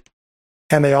did.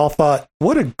 And they all thought,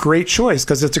 what a great choice,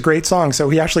 because it's a great song. So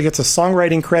he actually gets a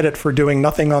songwriting credit for doing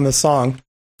nothing on the song,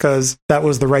 because that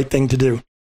was the right thing to do.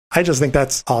 I just think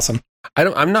that's awesome.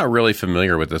 I'm not really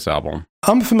familiar with this album.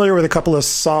 I'm familiar with a couple of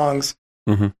songs.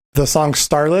 Mm-hmm. The song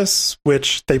Starless,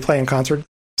 which they play in concert,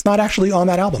 it's not actually on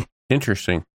that album.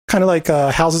 Interesting. Kind of like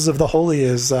Houses of the Holy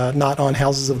is not on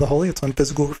Houses of the Holy. It's on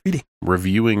Physical Graffiti.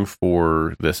 Reviewing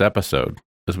for this episode,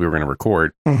 as we were going to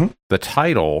record, Mm-hmm. the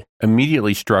title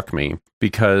immediately struck me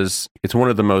because it's one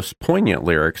of the most poignant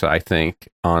lyrics, I think,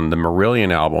 on the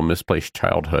Marillion album, Misplaced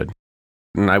Childhood.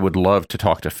 And I would love to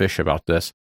talk to Fish about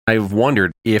this. I've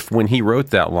wondered if when he wrote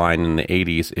that line in the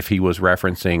 80s, if he was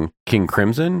referencing King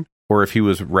Crimson or if he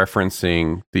was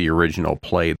referencing the original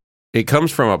play. It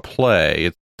comes from a play.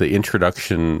 It's the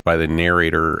introduction by the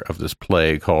narrator of this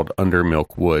play called Under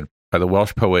Milk Wood by the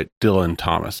Welsh poet Dylan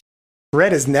Thomas.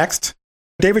 Red is next.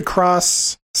 David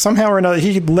Cross, somehow or another,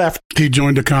 he left. He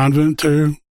joined a convent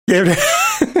too.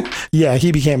 Yeah,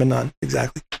 he became a nun.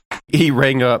 Exactly. He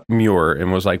rang up Muir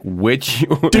and was like, which...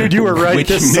 Dude, you were right.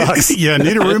 This sucks. Yeah,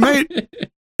 need a roommate?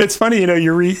 It's funny,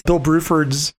 you read Bill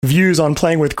Bruford's views on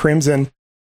playing with Crimson.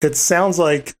 It sounds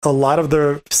like a lot of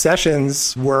the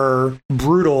sessions were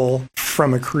brutal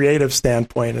from a creative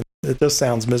standpoint. It just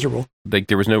sounds miserable. Like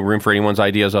there was no room for anyone's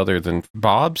ideas other than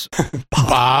Bob's?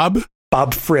 Bob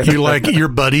Fripp. You like your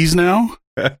buddies now?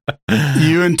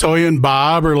 You and Toya and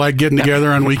Bob are like getting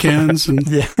together on weekends? And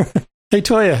Yeah. Hey,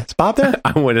 Toya, is Bob there?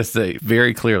 I want to say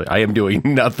very clearly, I am doing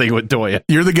nothing with Toya.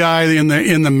 you're the guy in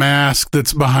the mask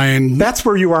that's behind. That's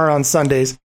where you are on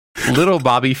Sundays. Little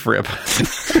Bobby Fripp.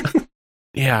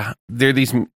 Yeah, there are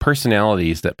these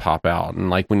personalities that pop out. And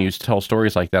like when you tell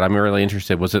stories like that, I'm really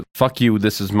interested. Was it, fuck you,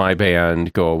 this is my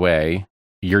band, go away,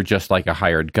 you're just like a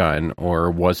hired gun?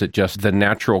 Or was it just the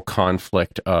natural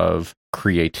conflict of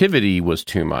creativity was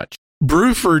too much?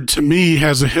 Bruford, to me,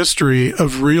 has a history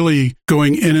of really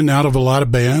going in and out of a lot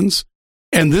of bands.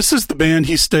 And this is the band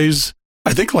he stays,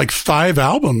 I think, like 5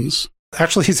 albums.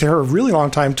 Actually, he's here a really long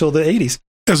time, till the 80s.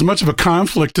 As much of a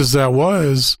conflict as that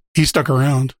was, he stuck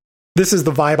around. This is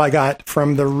the vibe I got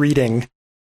from the reading.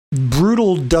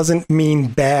 Brutal doesn't mean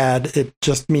bad. It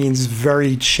just means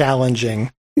very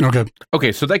challenging.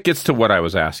 Okay, so that gets to what I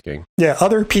was asking. Yeah,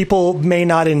 other people may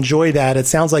not enjoy that. It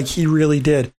sounds like he really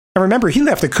did. And remember, he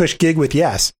left the Kush gig with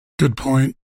Yes. good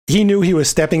point. He knew he was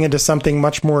stepping into something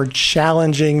much more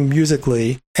challenging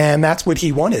musically, and that's what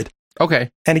he wanted. Okay.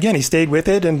 And again, he stayed with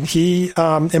it, and he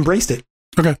embraced it.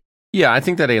 Okay. Yeah, I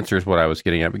think that answers what I was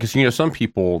getting at, because, some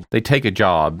people, they take a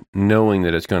job knowing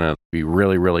that it's going to be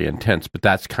really, really intense, but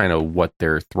that's kind of what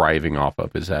they're thriving off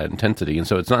of, is that intensity. And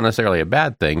so it's not necessarily a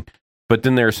bad thing, but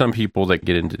then there are some people that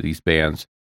get into these bands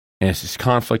and it's just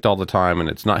conflict all the time and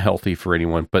it's not healthy for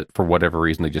anyone, but for whatever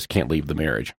reason, they just can't leave the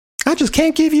marriage. I just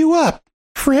can't give you up,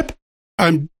 Fripp.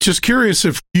 I'm just curious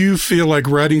if you feel like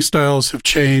writing styles have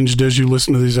changed as you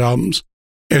listen to these albums,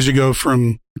 as you go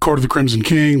from Court of the Crimson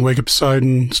King, Wake Up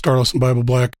Poseidon, Starless and Bible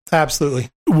Black. Absolutely.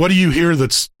 What do you hear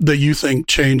that you think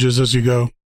changes as you go?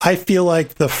 I feel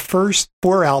like the first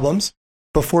 4 albums,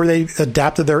 before they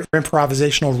adapted their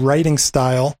improvisational writing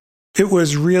style, it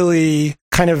was really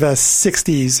kind of a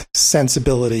 60s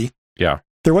sensibility. Yeah.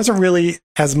 There wasn't really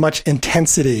as much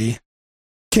intensity.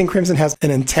 King Crimson has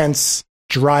an intense,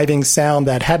 driving sound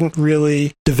that hadn't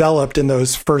really developed in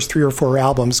those first 3 or 4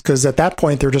 albums, because at that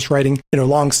point they're just writing,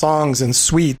 long songs and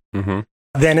sweet. Mm-hmm.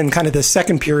 Then in kind of the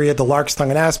second period, the Lark's Tongue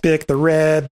and Aspic, the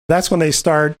Red, that's when they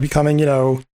start becoming,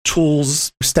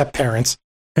 Tool's step-parents,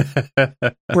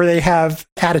 where they have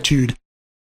attitude.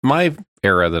 My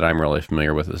era that I'm really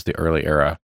familiar with is the early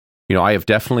era. I have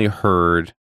definitely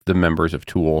heard the members of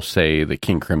Tool say that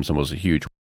King Crimson was a huge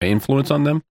influence on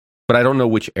them, but I don't know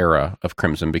which era of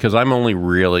Crimson, because I'm only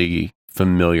really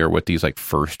familiar with these like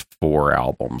first 4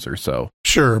 albums or so.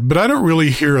 Sure, but I don't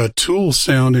really hear a Tool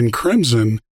sound in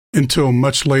Crimson until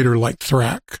much later, like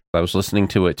Thrak. I was listening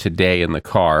to it today in the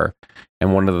car,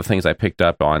 and one of the things I picked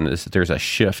up on is that there's a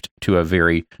shift to a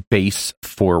very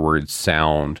bass-forward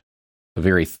sound, a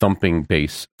very thumping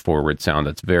bass-forward sound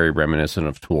that's very reminiscent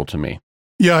of Tool to me.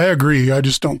 Yeah, I agree. I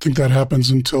just don't think that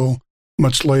happens until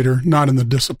much later, not in the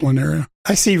Discipline era.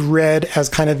 I see Red as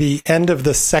kind of the end of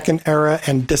the second era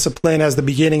and Discipline as the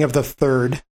beginning of the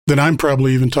third. Then I'm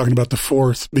probably even talking about the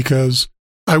fourth, because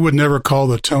I would never call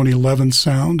the Tony Levin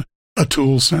sound a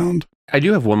Tool sound. I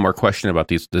do have one more question about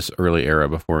this early era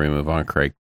before we move on,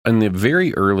 Craig. In the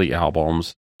very early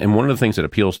albums, and one of the things that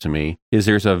appeals to me is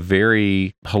there's a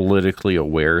very politically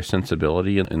aware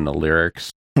sensibility in the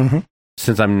lyrics. Mm-hmm.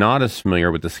 Since I'm not as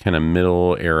familiar with this kind of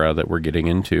middle era that we're getting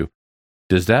into,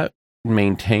 does that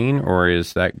maintain or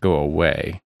does that go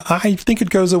away? I think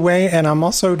it goes away, and I'm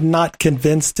also not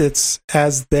convinced it's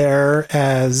as there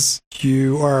as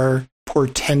you are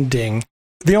portending.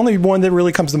 The only one that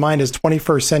really comes to mind is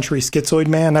 21st Century Schizoid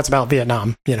Man. That's about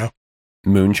Vietnam, you know.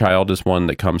 Moonchild is one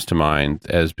that comes to mind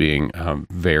as being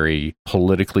very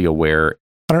politically aware.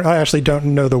 I actually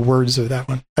don't know the words of that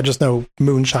one. I just know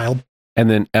Moonchild. And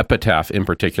then Epitaph in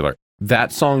particular.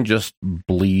 That song just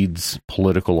bleeds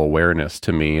political awareness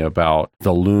to me about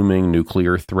the looming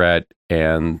nuclear threat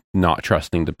and not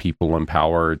trusting the people in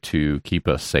power to keep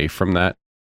us safe from that.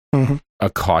 Mm-hmm. A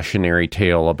cautionary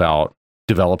tale about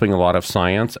developing a lot of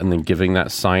science and then giving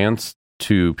that science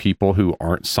to people who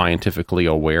aren't scientifically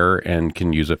aware and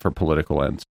can use it for political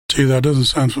ends. Gee, that doesn't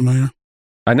sound familiar.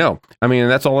 I know. I mean,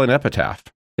 that's all in Epitaph,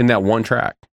 in that one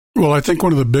track. Well, I think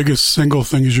one of the biggest single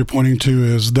things you're pointing to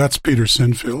is That's Peter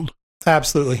Sinfield.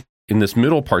 Absolutely. In this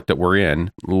middle part that we're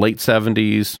in, late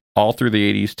 70s, all through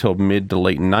the 80s till mid to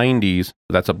late 90s,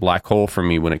 that's a black hole for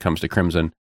me when it comes to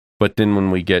Crimson. But then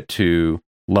when we get to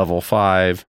Level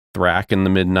 5, Thrack in the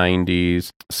mid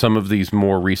 90s, some of these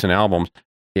more recent albums,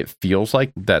 it feels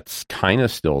like that's kind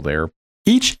of still there.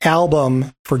 Each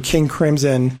album for King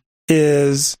Crimson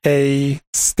is a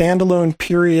standalone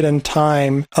period in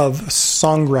time of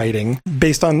songwriting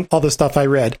based on all the stuff I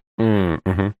read.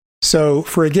 Mm-hmm. So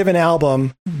for a given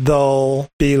album, they'll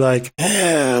be like,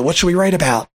 what should we write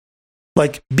about?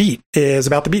 Like Beat is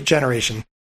about the Beat Generation,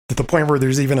 to the point where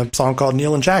there's even a song called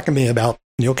Neil and Jack and Me about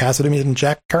Neil Cassidy and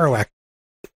Jack Kerouac.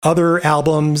 Other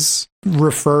albums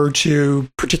refer to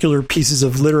particular pieces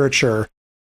of literature.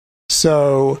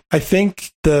 So I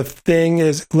think the thing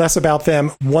is less about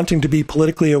them wanting to be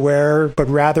politically aware, but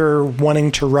rather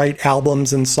wanting to write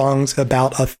albums and songs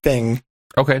about a thing.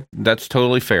 Okay, that's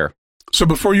totally fair. So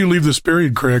before you leave this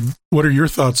period, Craig, what are your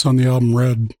thoughts on the album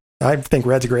Red? I think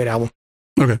Red's a great album.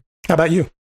 Okay. How about you?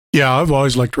 Yeah, I've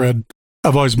always liked Red.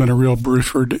 I've always been a real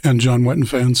Bruford and John Wetton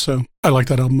fan, so I like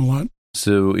that album a lot.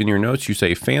 So in your notes, you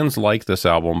say fans like this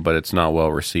album, but it's not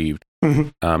well received.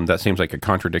 Mm-hmm. That seems like a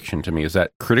contradiction to me. Is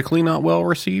that critically not well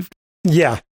received?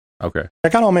 Yeah. Okay. I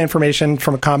got all my information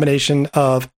from a combination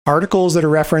of articles that are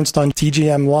referenced on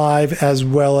TGM Live as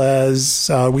well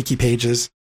as wiki pages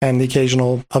and the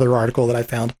occasional other article that I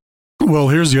found. Well,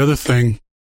 here's the other thing.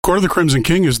 Court of the Crimson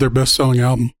King is their best-selling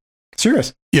album.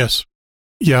 Serious? Yes.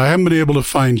 Yeah, I haven't been able to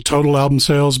find total album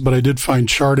sales, but I did find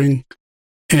charting.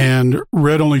 And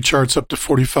Red only charts up to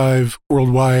 45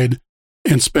 worldwide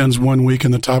and spends 1 week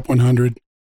in the top 100.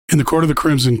 And the Court of the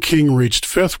Crimson King reached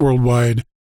 5th worldwide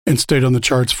and stayed on the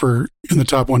charts in the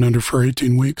top 100 for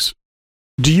 18 weeks.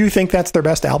 Do you think that's their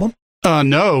best album?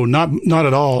 No, not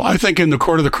at all. I think In the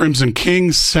Court of the Crimson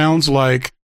King sounds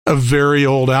like a very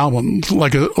old album,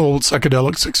 like an old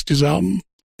psychedelic 60s album.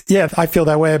 Yeah, I feel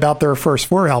that way about their first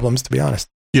 4 albums, to be honest.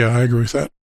 Yeah, I agree with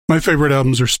that. My favorite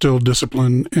albums are still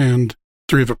Discipline and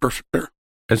Three of a Perfect Pair.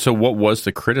 And so what was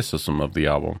the criticism of the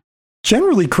album?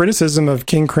 Generally, criticism of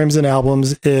King Crimson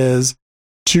albums is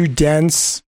too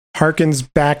dense, harkens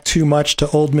back too much to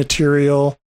old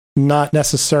material, not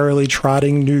necessarily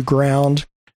trotting new ground.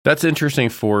 That's interesting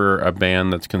for a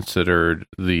band that's considered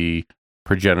the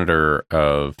progenitor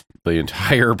of the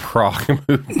entire prog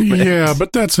movement. Yeah,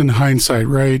 but that's in hindsight,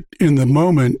 right? In the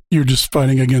moment, you're just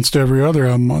fighting against every other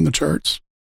album on the charts.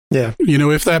 Yeah. You know,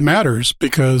 if that matters,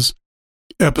 because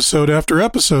episode after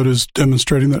episode is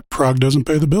demonstrating that prog doesn't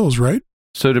pay the bills, right?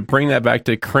 So to bring that back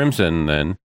to Crimson,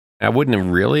 then, I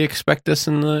wouldn't really expect this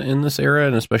in this era,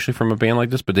 and especially from a band like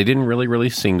this, but they didn't really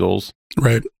release singles.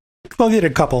 Right. Well, they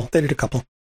did a couple.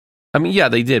 I mean, yeah,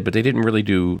 they did, but they didn't really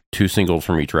do 2 singles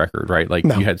from each record, right? Like,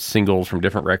 No. You had singles from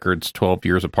different records 12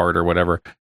 years apart or whatever.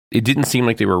 It didn't seem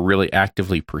like they were really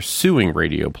actively pursuing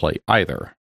radio play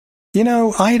either. You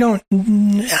know, I don't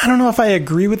know if I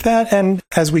agree with that. And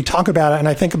as we talk about it and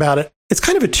I think about it, it's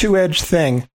kind of a two-edged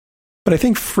thing. But I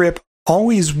think Fripp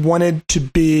always wanted to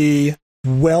be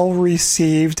well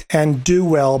received and do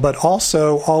well, but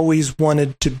also always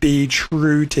wanted to be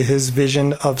true to his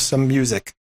vision of some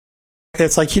music.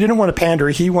 It's like he didn't want to pander.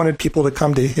 He wanted people to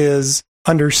come to his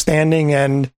understanding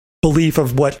and belief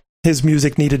of what his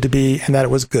music needed to be and that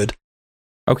it was good.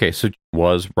 Okay, so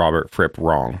was Robert Fripp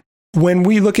wrong? when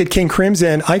we look at King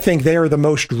Crimson, I think they are the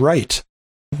most right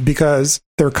because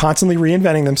they're constantly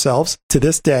reinventing themselves to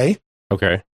this day.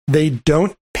 Okay. They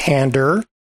don't pander.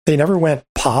 They never went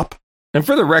pop. And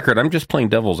for the record, I'm just playing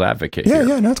devil's advocate here. Yeah,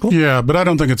 no, that's cool. Yeah, but I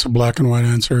don't think it's a black and white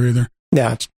answer either.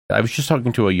 Yeah. I was just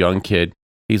talking to a young kid.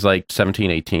 He's like 17,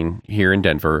 18 here in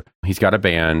Denver. He's got a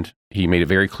band. He made it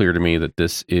very clear to me that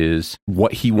this is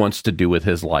what he wants to do with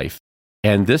his life.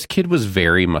 And this kid was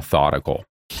very methodical.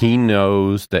 He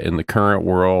knows that in the current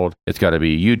world, it's got to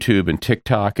be YouTube and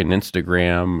TikTok and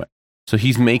Instagram. So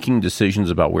he's making decisions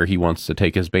about where he wants to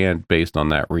take his band based on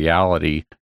that reality,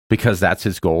 because that's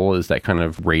his goal, is that kind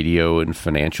of radio and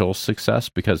financial success,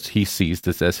 because he sees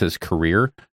this as his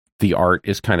career. The art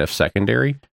is kind of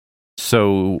secondary.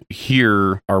 So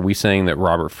here, are we saying that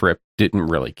Robert Fripp didn't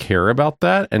really care about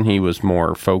that and he was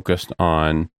more focused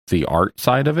on the art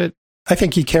side of it? I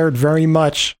think he cared very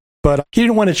much, but he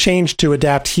didn't want to change to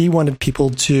adapt. He wanted people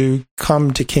to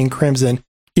come to King Crimson.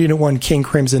 He didn't want King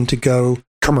Crimson to go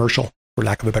commercial, for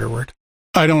lack of a better word.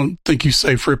 I don't think you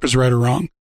say Fripp is right or wrong.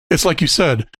 It's like you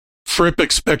said, Fripp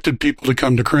expected people to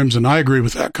come to Crimson. I agree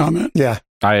with that comment. Yeah.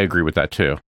 I agree with that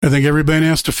too. I think every band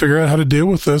has to figure out how to deal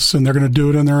with this, and they're going to do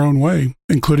it in their own way,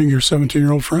 including your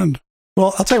 17-year-old friend.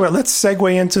 Well, I'll tell you what, let's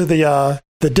segue into the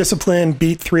Discipline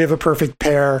Beat 3 of a Perfect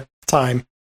Pair time.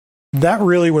 That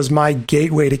really was my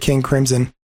gateway to King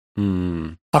Crimson.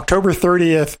 October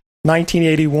 30th,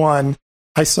 1981,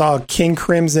 I saw King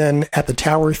Crimson at the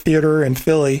Tower Theater in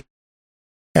Philly,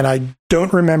 and I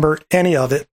don't remember any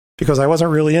of it because I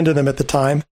wasn't really into them at the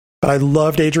time, but I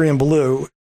loved Adrian Belew.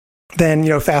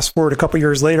 Then, fast forward a couple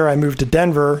years later, I moved to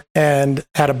Denver and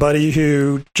had a buddy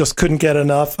who just couldn't get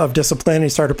enough of Discipline. And he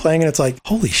started playing, and it's like,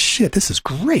 holy shit, this is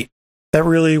great. That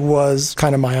really was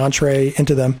kind of my entree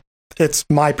into them. It's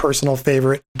my personal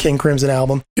favorite King Crimson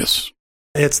album. Yes.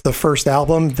 It's the first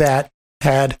album that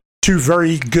had two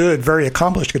very good, very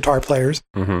accomplished guitar players.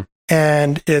 Mm-hmm.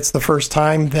 And it's the first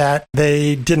time that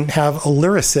they didn't have a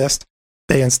lyricist.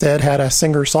 They instead had a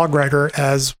singer-songwriter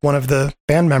as one of the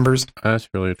band members. That's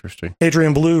really interesting.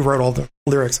 Adrian Belew wrote all the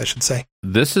lyrics, I should say.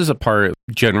 This is a part,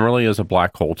 generally, as a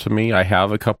black hole to me. I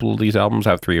have a couple of these albums.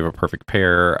 I have 3 of a Perfect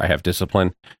Pair. I have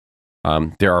Discipline.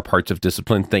 There are parts of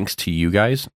Discipline, thanks to you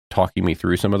guys talking me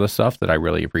through some of the stuff, that I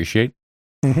really appreciate.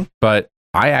 Mm-hmm. But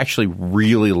I actually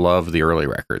really love the early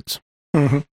records.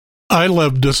 Mm-hmm. I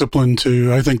love Discipline,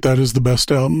 too. I think that is the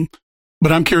best album.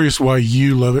 But I'm curious why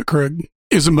you love it, Craig.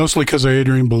 Is it mostly because of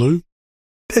Adrian Belew?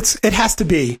 It has to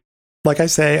be. Like I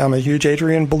say, I'm a huge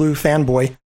Adrian Belew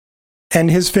fanboy, and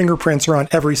his fingerprints are on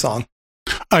every song.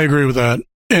 I agree with that.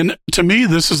 And to me,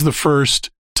 this is the first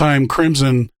time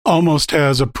Crimson almost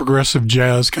has a progressive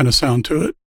jazz kind of sound to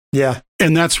it. Yeah.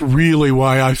 And that's really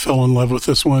why I fell in love with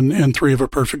this one and 3 of a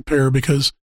Perfect Pair,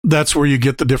 because that's where you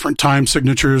get the different time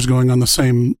signatures going on the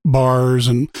same bars.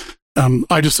 And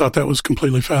I just thought that was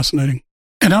completely fascinating.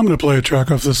 And I'm going to play a track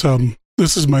off this album.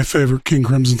 This is my favorite King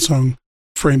Crimson song,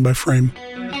 Frame by Frame.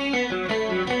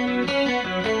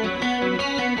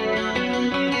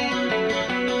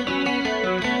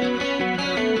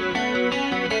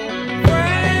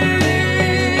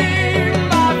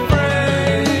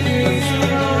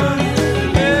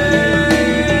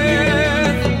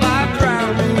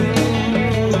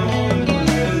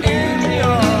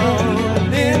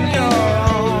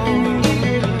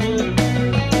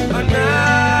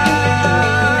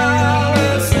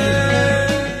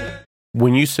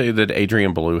 When you say that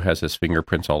Adrian Belew has his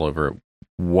fingerprints all over it,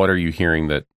 what are you hearing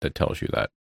that tells you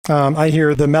that? I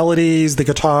hear the melodies, the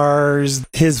guitars,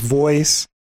 his voice.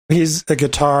 He's a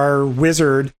guitar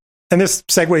wizard. And this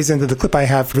segues into the clip I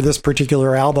have for this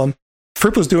particular album.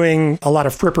 Fripp was doing a lot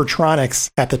of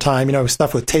Frippertronics at the time,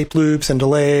 stuff with tape loops and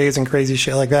delays and crazy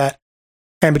shit like that.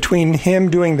 And between him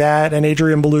doing that and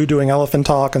Adrian Belew doing Elephant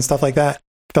Talk and stuff like that,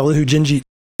 Fellow Who Gingy,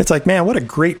 it's like, man, what a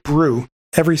great brew,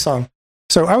 every song.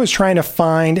 So I was trying to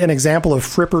find an example of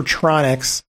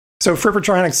Frippertronics. So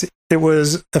Frippertronics, it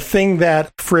was a thing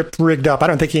that Fripp rigged up. I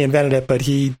don't think he invented it, but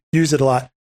he used it a lot,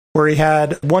 where he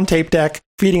had one tape deck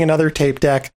feeding another tape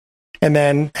deck, and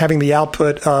then having the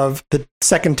output of the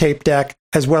second tape deck,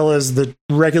 as well as the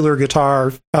regular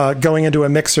guitar, going into a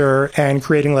mixer and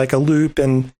creating like a loop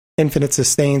and infinite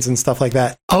sustains and stuff like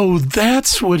that. Oh,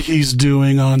 that's what he's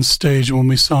doing on stage when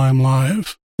we saw him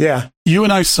live. Yeah. You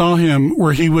and I saw him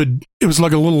where it was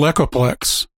like a little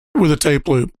Echoplex with a tape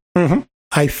loop. Mm-hmm.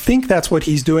 I think that's what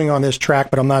he's doing on this track,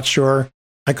 but I'm not sure.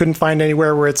 I couldn't find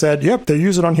anywhere where it said, yep, they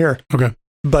use it on here. Okay.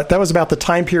 But that was about the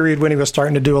time period when he was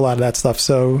starting to do a lot of that stuff.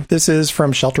 So this is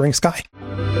from Sheltering Sky.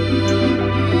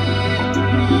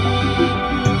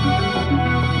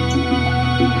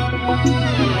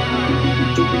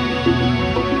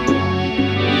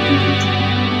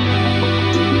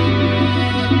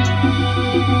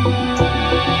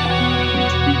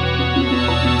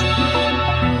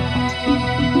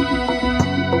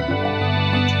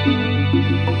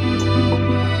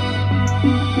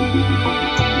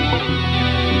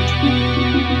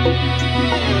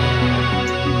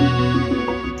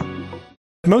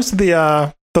 Most of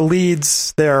the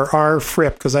leads there are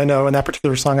Fripp, because I know in that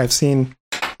particular song I've seen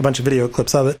a bunch of video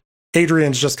clips of it.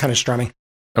 Adrian's just kind of strumming.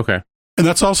 Okay. And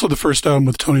that's also the first album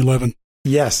with Tony Levin.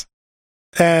 Yes.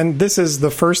 And this is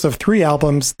the first of 3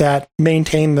 albums that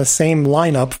maintain the same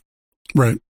lineup.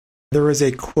 Right. There is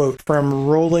a quote from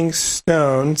Rolling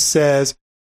Stone says,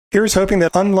 "Here's hoping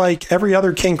that unlike every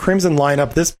other King Crimson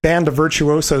lineup, this band of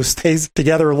virtuosos stays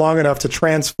together long enough to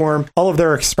transform all of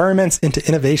their experiments into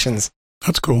innovations."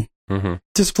 That's cool. Mm-hmm.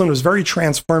 Discipline was very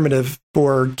transformative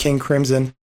for King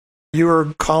Crimson. You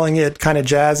were calling it kind of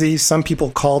jazzy. Some people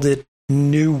called it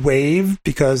new wave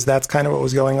because that's kind of what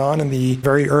was going on in the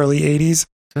very early 80s.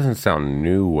 Doesn't sound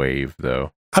new wave,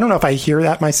 though. I don't know if I hear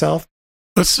that myself.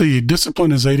 Let's see.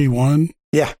 Discipline is 81.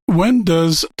 Yeah. When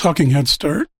does Talking Heads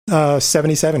start?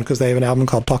 77, because they have an album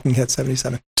called Talking Heads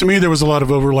 77. To me, there was a lot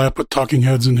of overlap with Talking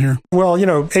Heads in here. Well, you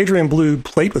know, Adrian Blue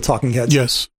played with Talking Heads.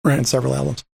 Yes, right. In several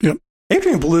albums. Yep.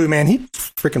 Adrian Blue, man, he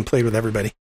freaking played with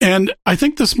everybody. And I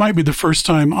think this might be the first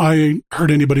time I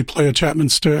heard anybody play a Chapman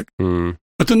stick. Mm.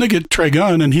 But then they get Trey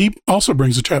Gunn, and he also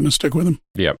brings a Chapman stick with him.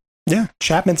 Yep. Yeah,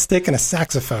 Chapman stick and a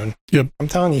saxophone. Yep. I'm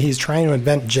telling you, he's trying to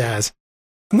invent jazz.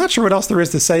 I'm not sure what else there is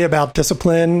to say about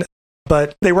Discipline,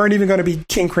 but they weren't even going to be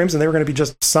King Crimson. They were going to be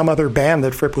just some other band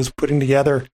that Fripp was putting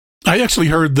together. I actually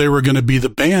heard they were going to be the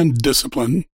band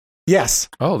Discipline. Yes.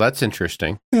 Oh, that's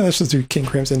interesting. Yeah, let's just do King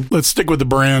Crimson, Let's stick with the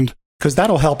brand. because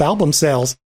that'll help album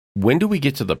sales. When do we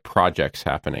get to the projects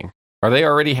happening? Are they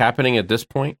already happening at this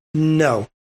point? No.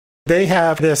 They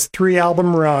have this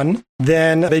 3-album run.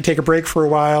 Then they take a break for a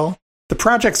while. The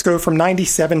projects go from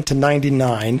 97 to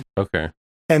 99. Okay.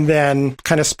 And then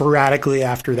kind of sporadically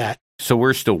after that. So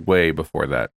we're still way before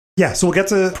that. Yeah, so we'll get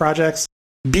to projects.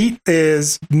 Beat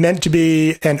is meant to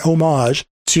be an homage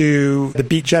to the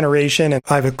Beat Generation. And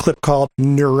I have a clip called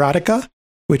Neurotica,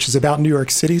 which is about New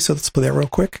York City. So let's play that real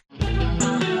quick.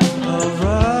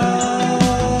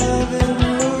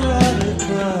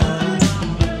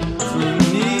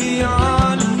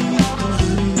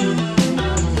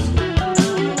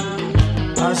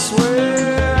 I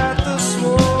sweat the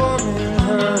swarming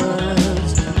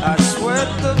herds, I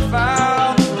sweat the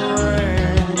foul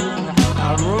rain,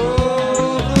 I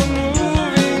roll the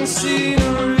moving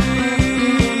scenery.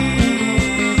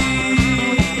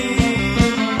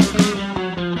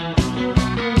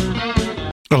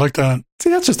 I like that. See,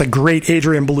 that's just a great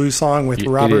Adrian Blue song with It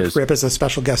Robert is. Fripp as a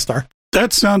special guest star.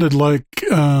 That sounded like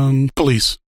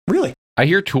Police. Really? I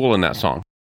hear Tool in that song,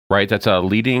 right? That's a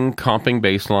leading comping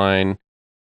bass line,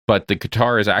 but the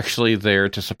guitar is actually there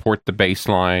to support the bass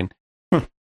line.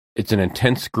 It's an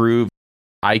intense groove.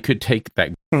 I could take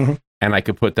that Mhm. and I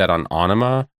could put that on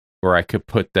Anima, or I could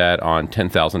put that on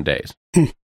 10,000 Days.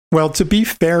 Well, to be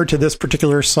fair to this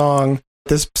particular song,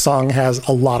 this song has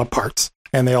a lot of parts,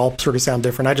 and they all sort of sound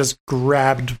different. I just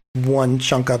grabbed one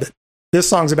chunk of it. This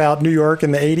song's about New York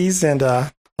in the 80s, and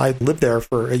I lived there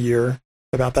for a year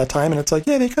about that time, and it's like,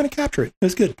 yeah, they kind of capture it. It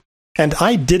was good. And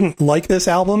I didn't like this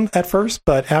album at first,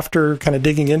 but after kind of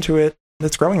digging into it,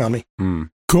 it's growing on me.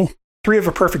 Cool. 3 of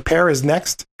a Perfect Pair is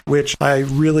next, which I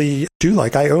really do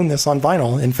like. I own this on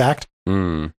vinyl, in fact.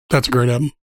 That's a great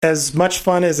album. As much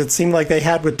fun as it seemed like they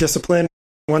had with Discipline,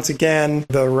 once again,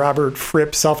 the Robert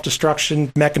Fripp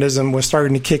self-destruction mechanism was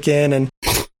starting to kick in, and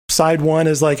side 1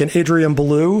 is like an Adrian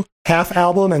Belew half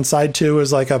album, and side 2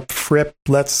 is like a Fripp,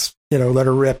 let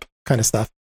her rip kind of stuff.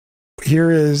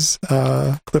 Here is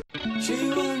a clip. She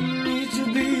wouldn't need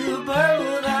to be a bird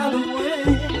without a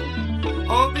wing,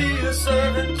 or be a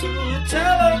servant to a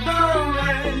telephone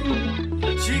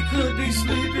ring. She could be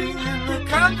sleeping in the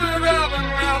comfort of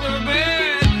another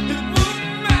bed. It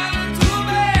wouldn't matter to a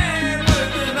man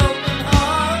with an open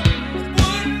heart. It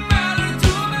wouldn't matter to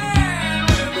a man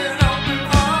with an open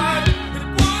heart. It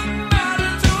wouldn't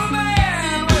matter to a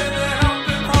man with an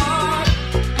open heart.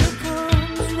 Here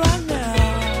comes right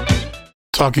now.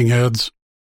 Talking Heads.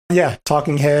 Yeah,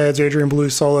 Talking Heads, Adrian Belew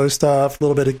solo stuff, a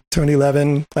little bit of Tony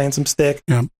Levin playing some stick.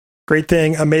 Yeah. Great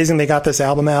thing. Amazing they got this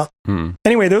album out.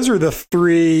 Anyway, those are the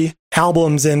 3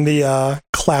 albums in the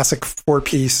classic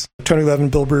 4-piece. Tony Levin,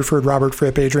 Bill Bruford, Robert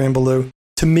Fripp, Adrian Belew.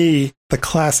 To me, the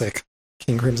classic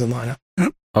King Crimson lineup.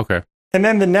 Okay. And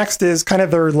then the next is kind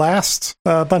of their last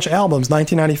bunch of albums,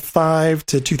 1995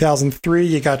 to 2003.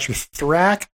 You got your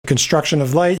Thrack, Construction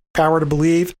of Light, Power to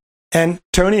Believe. And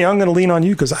Tony, I'm going to lean on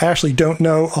you because I actually don't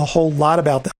know a whole lot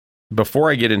about them.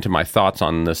 Before I get into my thoughts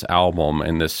on this album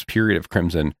and this period of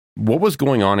Crimson, what was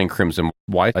going on in Crimson?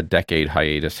 Why a decade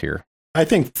hiatus here? I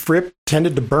think Fripp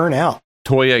tended to burn out.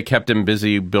 Toya kept him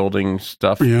busy building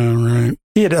stuff. Yeah, right.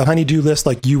 He had a honey-do list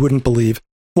like you wouldn't believe.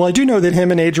 Well, I do know that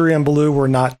him and Adrian Belew were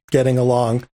not getting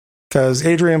along because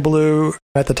Adrian Belew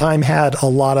at the time had a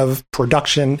lot of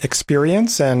production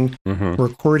experience and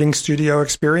recording studio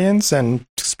experience and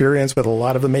experience with a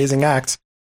lot of amazing acts.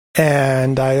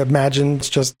 And I imagine it's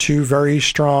just two very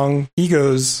strong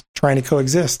egos trying to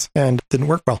coexist, and it didn't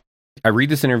work well. I read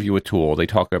this interview with Tool. They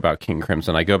talk about King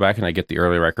Crimson. I go back and I get the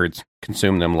early records,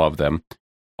 consume them, love them.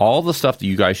 All the stuff that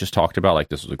you guys just talked about, like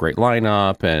this was a great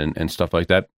lineup and stuff like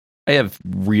that, I have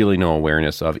really no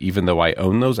awareness of. Even though I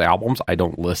own those albums, I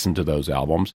don't listen to those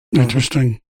albums.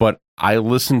 Interesting. But I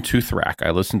listen to Thrak.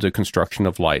 I listen to Construction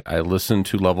of Light. I listen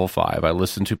to Level 5. I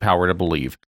listen to Power to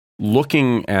Believe.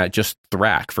 Looking at just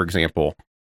Thrak, for example,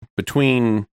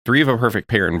 between Three of a Perfect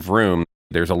Pair and Vroom,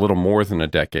 there's a little more than a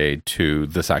decade to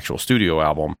this actual studio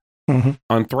album.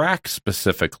 On Thrak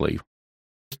specifically,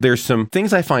 there's some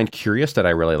things I find curious that I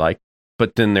really like,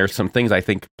 but then there's some things I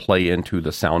think play into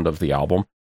the sound of the album.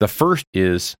 The first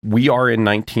is we are in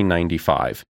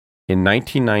 1995. In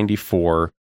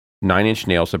 1994, Nine Inch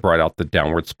Nails had brought out the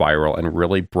Downward Spiral and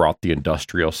really brought the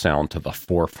industrial sound to the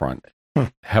forefront.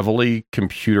 Heavily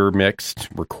computer mixed,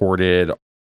 recorded,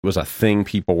 was a thing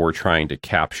people were trying to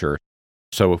capture.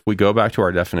 So if we go back to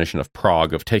our definition of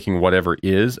prog, of taking whatever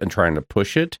is and trying to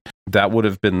push it, that would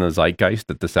have been the zeitgeist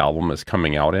that this album is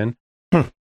coming out in.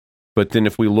 But then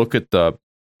if we look at the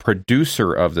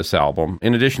producer of this album,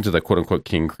 in addition to the quote-unquote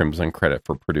King Crimson credit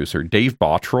for producer, Dave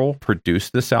Bottrell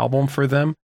produced this album for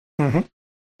them.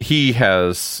 He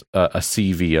has a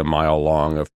CV a mile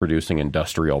long of producing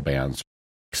industrial bands.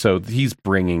 So he's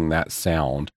bringing that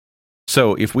sound.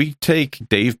 So if we take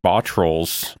Dave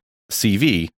Bottrell's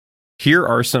CV, here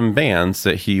are some bands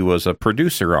that he was a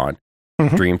producer on.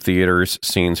 Dream Theater's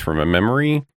Scenes from a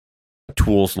Memory,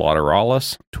 Tool's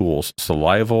Lateralis, Tool's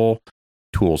Salival,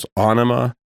 Tool's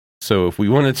Anima. So if we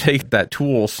want to take that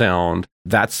Tool sound,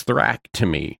 that's Thrak to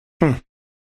me.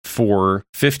 For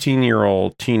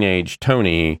 15-year-old teenage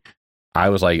Tony, I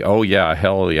was like, oh yeah,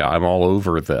 hell yeah, I'm all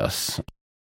over this.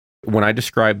 When I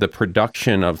described the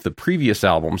production of the previous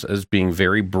albums as being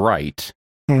very bright,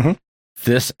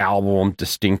 this album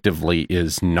distinctively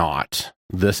is not.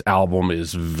 This album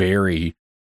is very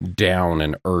down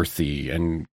and earthy,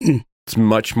 and it's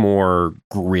much more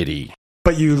gritty.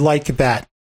 But you like that.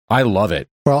 I love it.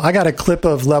 Well, I got a clip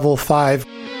of Level 5.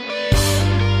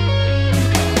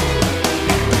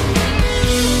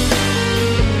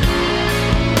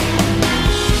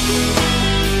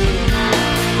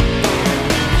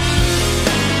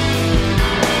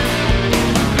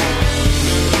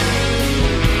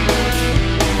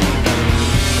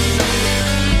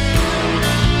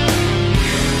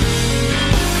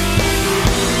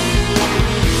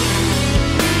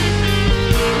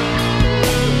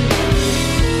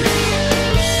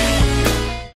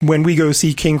 When we go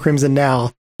see King Crimson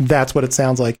now, that's what it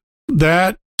sounds like.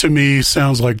 That, to me,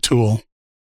 sounds like Tool.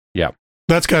 Yeah.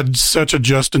 That's got such a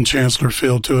Justin Chancellor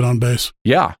feel to it on bass.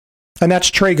 Yeah. And that's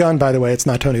Trey Gunn, by the way. It's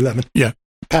not Tony Levin. Yeah.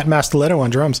 Pat Mastelletto on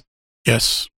drums.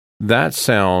 Yes. That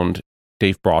sound,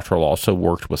 Dave Bottrell also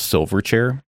worked with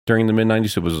Silverchair during the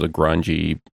mid-90s. It was a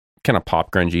grungy, kind of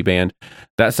pop grungy band.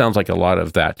 That sounds like a lot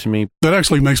of that to me. That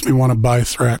actually makes me want to buy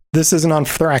Thrak. This isn't on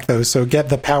Thrak, though, so get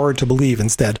the Power to Believe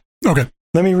instead. Okay.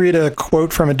 Let me read a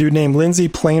quote from a dude named Lindsay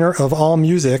Planer of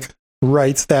AllMusic,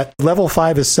 writes that Level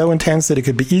 5 is so intense that it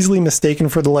could be easily mistaken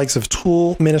for the likes of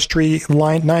Tool, Ministry,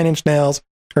 Nine Inch Nails,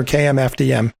 or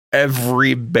KMFDM.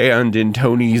 Every band in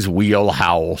Tony's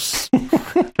wheelhouse.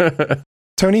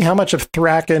 Tony, how much of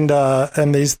Thrak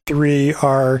and these three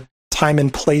are time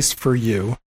and place for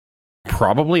you?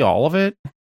 Probably all of it.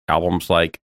 Albums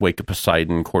like Wake of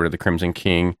Poseidon, Court of the Crimson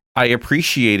King. I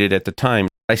appreciated at the time.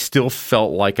 I still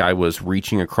felt like I was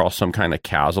reaching across some kind of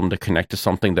chasm to connect to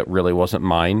something that really wasn't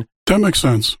mine. That makes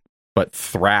sense. But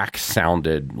Thrak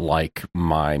sounded like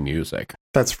my music.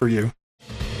 That's for you.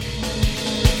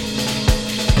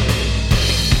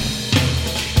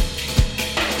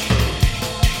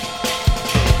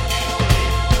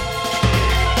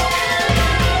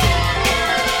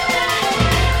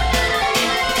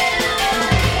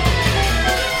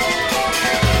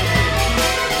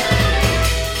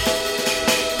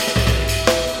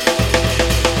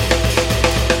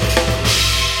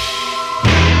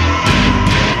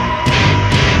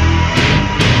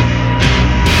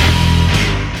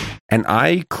 And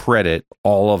I credit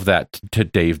all of that to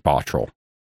Dave Bottrell.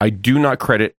 I do not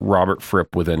credit Robert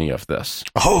Fripp with any of this.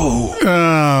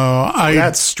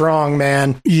 That's strong,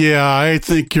 man. Yeah, I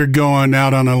think you're going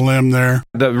out on a limb there.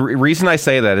 The reason I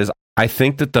say that is I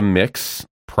think that the mix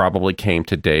probably came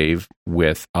to Dave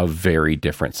with a very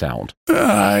different sound.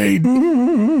 I'd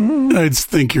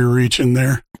think you're reaching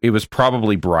there. It was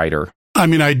probably brighter. I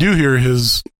mean, I do hear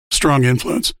his strong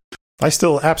influence. I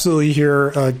still absolutely hear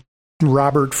a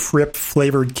Robert Fripp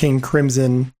flavored King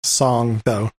Crimson song,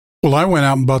 though. Well, I went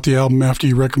out and bought the album after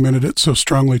you recommended it so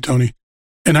strongly, Tony.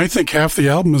 And I think half the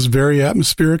album is very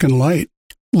atmospheric and light,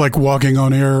 like Walking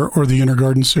on Air or the Inner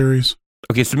Garden series.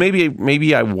 Okay, so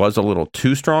maybe I was a little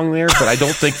too strong there, but I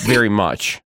don't think very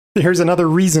much. Here's another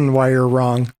reason why you're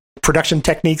wrong. Production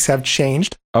techniques have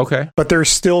changed. Okay. But there's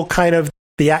still kind of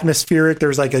the atmospheric.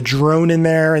 There's like a drone in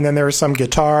there, and then there's some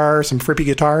guitar, some frippy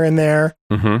guitar in there.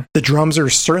 Mm-hmm. The drums are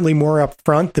certainly more up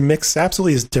front. The mix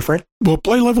absolutely is different. Well,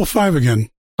 play level 5 again.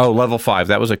 Oh, level 5.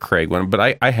 That was a Craig one,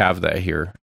 but I have that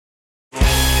here.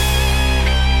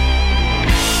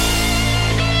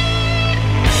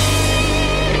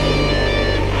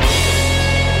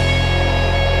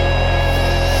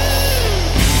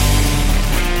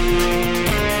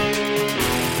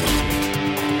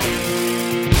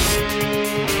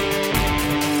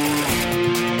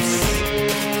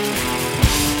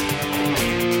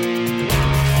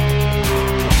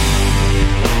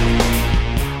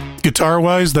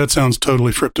 Guitar-wise, that sounds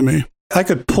totally Fripp to me. I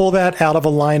could pull that out of a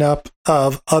lineup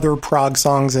of other prog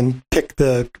songs and pick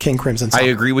the King Crimson song. I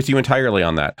agree with you entirely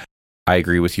on that. I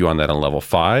agree with you on that on level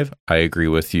 5. I agree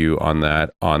with you on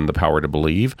that on The Power to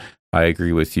Believe. I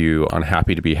agree with you on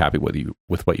Happy to be happy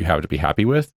with what you have to be happy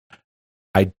with.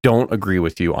 I don't agree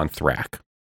with you on Thrack.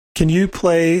 Can you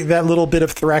play that little bit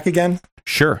of Thrack again?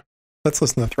 Sure. Let's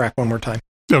listen to Thrack one more time.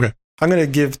 Okay. I'm going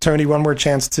to give Tony one more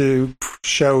chance to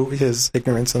show his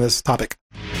ignorance on this topic.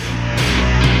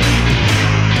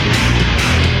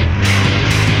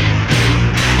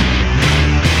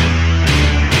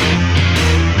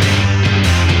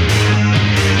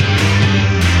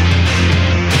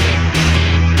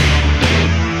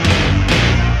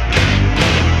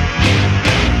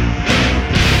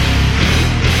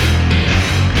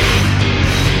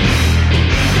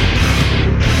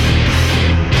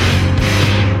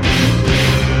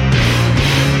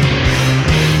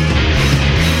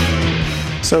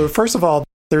 So first of all,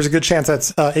 there's a good chance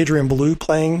that's Adrian Belew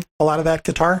playing a lot of that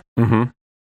guitar. Mm-hmm.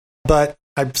 But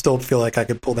I still feel like I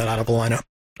could pull that out of a lineup.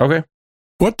 Okay.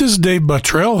 What does Dave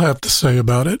Bottrell have to say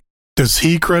about it? Does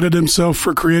he credit himself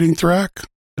for creating Thrack?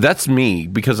 That's me,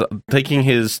 because taking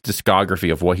his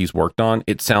discography of what he's worked on,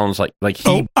 it sounds like he...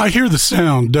 Oh, I hear the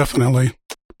sound, definitely.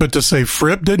 But to say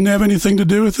Fripp didn't have anything to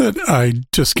do with it, I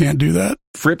just can't do that.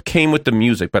 Fripp came with the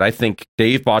music, but I think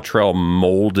Dave Bottrell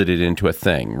molded it into a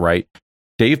thing, right?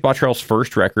 Dave Bottrell's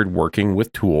first record working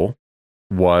with Tool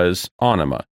was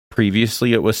Anima.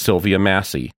 Previously, it was Sylvia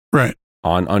Massey. Right.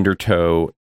 On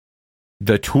Undertow.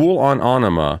 The Tool on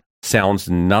Anima sounds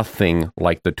nothing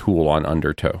like the Tool on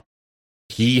Undertow.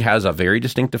 He has a very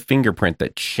distinctive fingerprint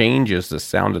that changes the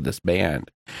sound of this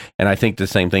band. And I think the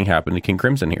same thing happened to King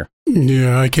Crimson here.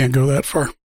 Yeah, I can't go that far.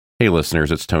 Hey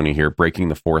listeners, it's Tony here, breaking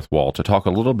the fourth wall to talk a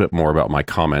little bit more about my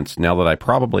comments now that I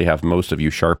probably have most of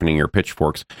you sharpening your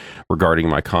pitchforks regarding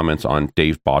my comments on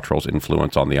Dave Bottrell's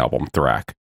influence on the album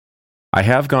Thrack. I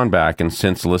have gone back and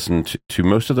since listened to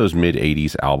most of those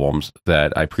mid-'80s albums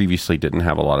that I previously didn't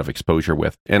have a lot of exposure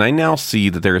with, and I now see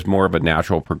that there is more of a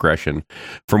natural progression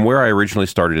from where I originally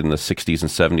started in the 60s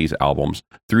and 70s albums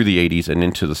through the 80s and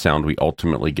into the sound we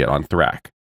ultimately get on Thrack.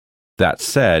 That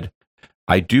said,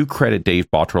 I do credit Dave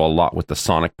Bottrell a lot with the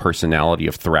sonic personality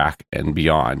of Thrack and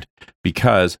beyond,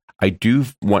 because I do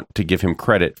want to give him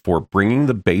credit for bringing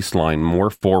the bass line more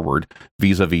forward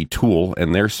vis-a-vis Tool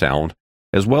and their sound,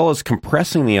 as well as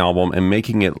compressing the album and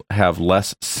making it have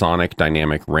less sonic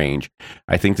dynamic range.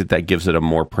 I think that gives it a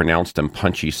more pronounced and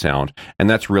punchy sound, and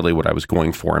that's really what I was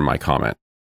going for in my comment.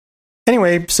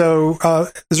 Anyway, so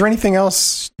is there anything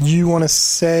else you want to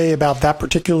say about that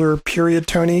particular period,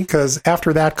 Tony? Because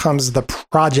after that comes the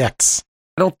projects.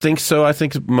 I don't think so. I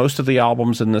think most of the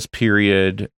albums in this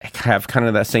period have kind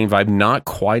of that same vibe, not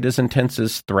quite as intense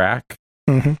as Thrack,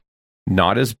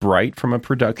 not as bright from a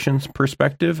production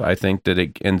perspective. I think that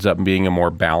it ends up being a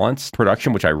more balanced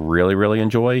production, which I really, really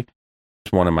enjoy.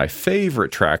 It's one of my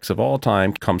favorite tracks of all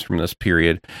time, comes from this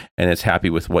period, and it's Happy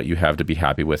with What You Have to Be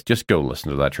Happy With. Just go listen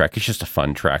to that track. It's just a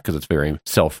fun track because it's very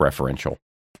self-referential.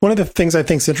 One of the things I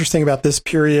think is interesting about this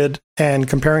period and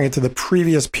comparing it to the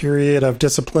previous period of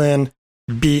Discipline,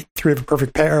 Beat, Three of a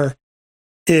Perfect Pair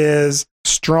is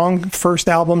strong first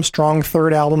album, strong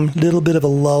third album, little bit of a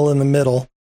lull in the middle.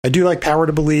 I do like Power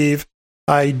to Believe.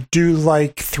 I do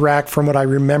like Thrack from what I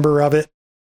remember of it.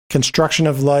 Construction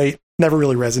of Light never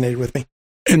really resonated with me.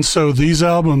 And so these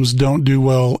albums don't do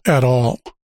well at all.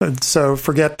 So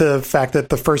forget the fact that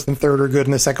the first and third are good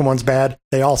and the second one's bad.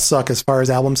 They all suck as far as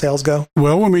album sales go.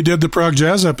 Well, when we did the prog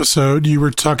jazz episode, you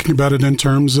were talking about it in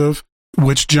terms of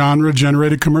which genre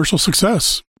generated commercial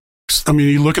success. I mean,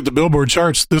 you look at the Billboard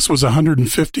charts, this was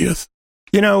 150th.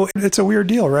 You know, it's a weird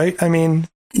deal, right? I mean,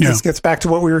 this gets back to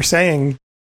what we were saying.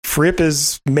 Fripp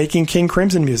is making King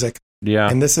Crimson music. Yeah.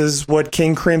 And this is what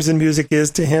King Crimson music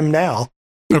is to him now.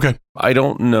 Okay. I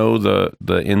don't know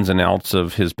the ins and outs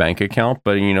of his bank account,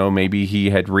 but, you know, maybe he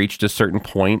had reached a certain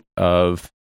point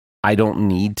of, I don't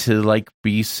need to, like,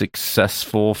 be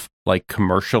successful, like,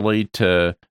 commercially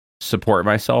to support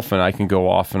myself, and I can go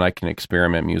off and I can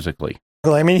experiment musically.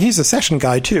 Well, I mean, he's a session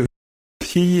guy, too.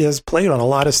 He has played on a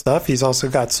lot of stuff. He's also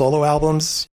got solo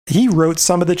albums. He wrote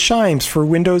some of the chimes for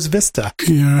Windows Vista.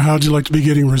 Yeah, how'd you like to be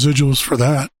getting residuals for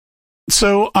that?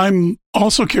 So I'm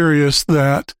also curious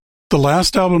that the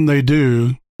last album they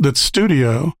do that's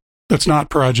studio, that's not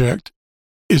project,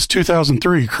 is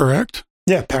 2003, correct?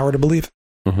 Yeah, Power to Believe.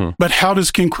 Mm-hmm. But how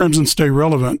does King Crimson stay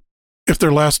relevant if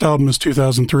their last album is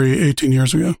 2003, 18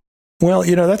 years ago? Well,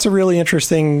 you know, that's a really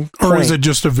interesting point. Or is it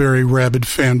just a very rabid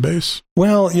fan base?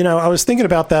 Well, you know, I was thinking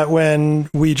about that when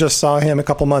we just saw him a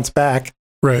couple months back.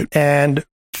 Right. And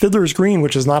Fiddler's Green,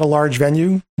 which is not a large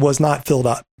venue, was not filled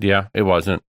up. Yeah, it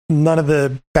wasn't. None of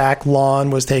the back lawn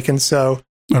was taken. So,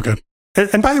 okay.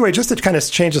 And by the way, just to kind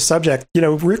of change the subject, you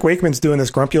know, Rick Wakeman's doing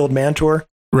this Grumpy Old Man tour.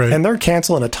 Right. And they're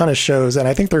canceling a ton of shows. And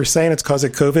I think they're saying it's because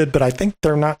of COVID, but I think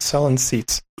they're not selling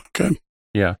seats. Okay.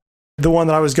 Yeah. The one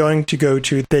that I was going to go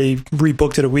to, they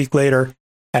rebooked it a week later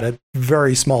at a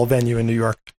very small venue in New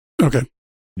York. Okay.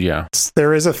 Yeah.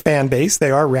 There is a fan base.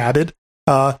 They are rabid,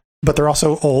 but they're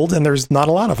also old, and there's not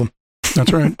a lot of them.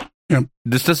 That's right. Yeah.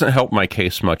 This doesn't help my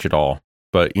case much at all.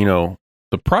 But, you know,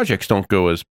 the projects don't go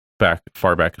as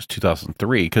far back as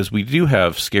 2003, because we do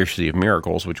have Scarcity of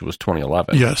Miracles, which was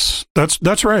 2011. Yes,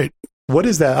 that's right. What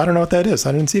is that? I don't know what that is.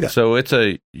 I didn't see that. So it's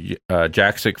a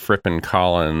Jaksic, Fripp, and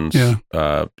Collins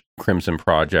Crimson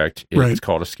project. It's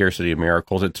called A Scarcity of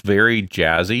Miracles. It's very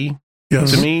jazzy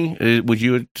to me. Would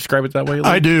you describe it that way, Lee?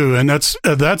 I do, and that's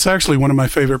actually one of my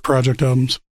favorite project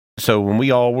albums. So when we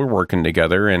all were working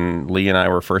together and Lee and I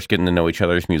were first getting to know each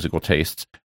other's musical tastes,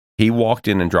 he walked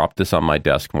in and dropped this on my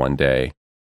desk one day,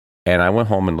 and I went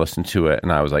home and listened to it,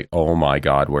 and I was like, oh my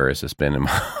God, where has this been?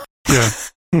 Yeah.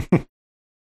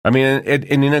 I mean, and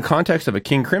in a context of a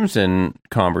King Crimson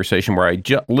conversation where I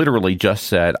literally just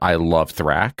said, I love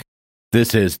thrack.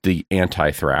 This is the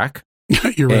anti-thrack.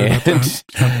 You're right about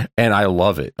that. And I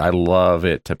love it. I love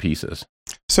it to pieces.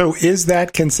 So is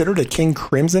that considered a King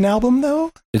Crimson album,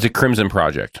 though? It's a Crimson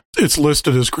project. It's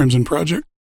listed as Crimson Project.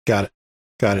 Got it.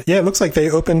 Yeah, it looks like they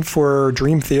opened for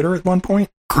Dream Theater at one point.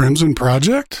 Crimson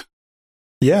Project?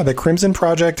 Yeah, the Crimson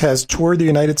Project has toured the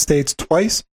United States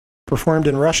twice, performed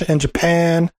in Russia and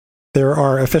Japan. There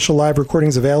are official live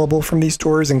recordings available from these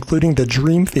tours, including the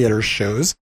Dream Theater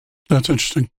shows. That's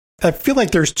interesting. I feel like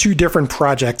there's two different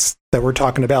projects that we're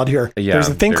talking about here. Yeah, there's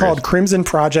a thing called Crimson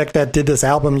Project that did this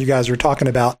album you guys are talking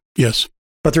about. Yes.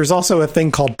 But there's also a thing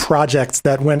called Projects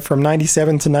that went from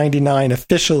 97 to 99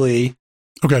 officially.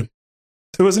 Okay.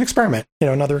 It was an experiment,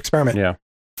 another experiment. Yeah.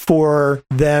 For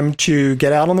them to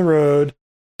get out on the road,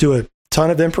 do a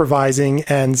ton of improvising,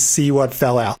 and see what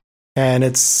fell out. And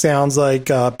it sounds like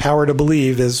Power to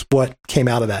Believe is what came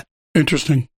out of that.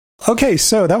 Interesting. Okay,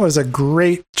 so that was a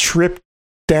great trip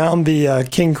down the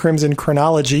King Crimson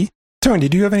chronology. Tony,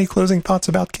 do you have any closing thoughts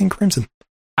about King Crimson?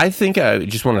 I think I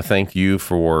just want to thank you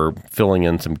for filling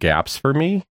in some gaps for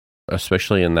me,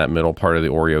 especially in that middle part of the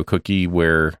Oreo cookie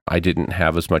where I didn't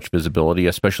have as much visibility.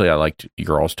 Especially I liked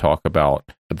your all's talk about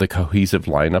the cohesive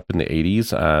lineup in the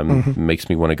 80s. Makes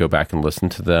me want to go back and listen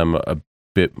to them a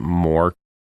bit more.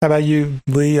 How about you,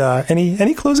 Lee?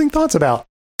 Any closing thoughts about?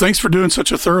 Thanks for doing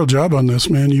such a thorough job on this,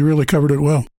 man. You really covered it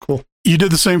well. Cool. You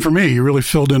did the same for me. You really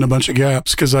filled in a bunch of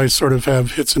gaps because I sort of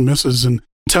have hits and misses. And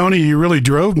Tony, you really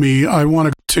drove me. I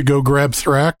wanted to go grab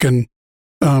Thrack and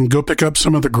go pick up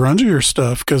some of the grungier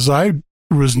stuff because I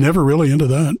was never really into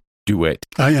that. Do it.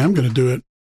 I am going to do it.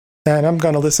 And I'm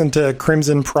going to listen to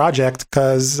Crimson Project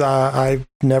because I've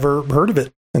never heard of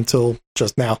it until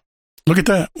just now. Look at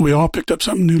that. We all picked up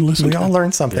something new to listen to. We all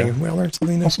learned something. Yeah. We all learned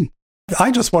something new. Awesome. I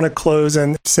just want to close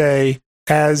and say,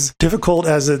 as difficult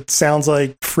as it sounds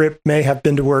like Fripp may have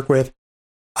been to work with,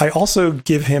 I also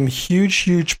give him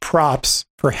huge props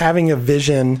for having a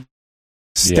vision,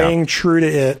 staying true to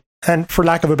it, and for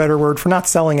lack of a better word, for not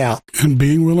selling out. And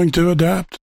being willing to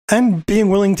adapt. And being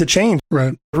willing to change.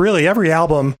 Right. Really, every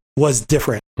album was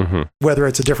different. Whether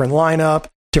it's a different lineup,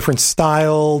 different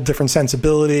style, different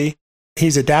sensibility.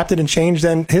 He's adapted and changed,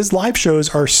 and his live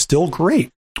shows are still great.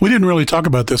 We didn't really talk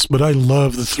about this, but I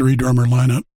love the 3-drummer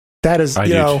lineup. That is, I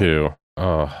do too.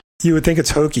 Oh, you would think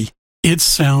it's hokey. It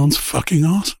sounds fucking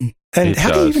awesome. And It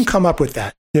how do you does. even come up with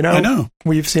that? You know, I know.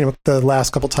 We've seen them the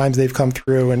last couple times they've come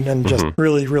through and just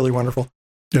really, really wonderful.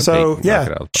 Yep. So, Hey, knock it yeah, out of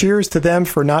the park. cheers to them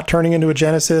for not turning into a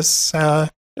Genesis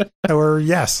or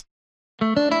yes.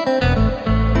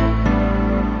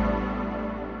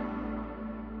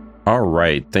 all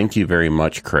right. Thank you very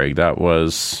much, Craig. That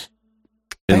was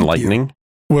Thank enlightening.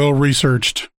 Well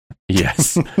researched.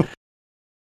 Yes.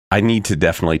 I need to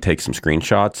definitely take some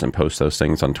screenshots and post those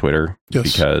things on Twitter Yes.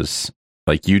 because,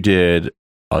 like, you did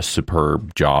a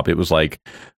superb job. It was like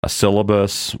a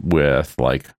syllabus with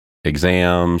like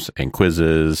exams and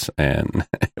quizzes, and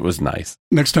it was nice.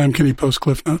 Next time, can you post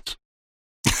Cliff Notes?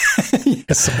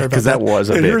 Yes, sorry about Because that was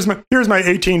a And bit. here's my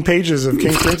 18 pages of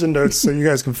King Crimson notes so you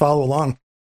guys can follow along.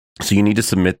 So you need to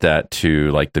submit that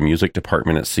to like the music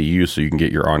department at CU so you can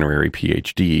get your honorary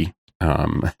PhD.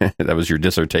 That was your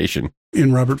dissertation.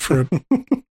 In Robert Fripp.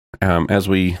 As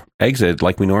we exit,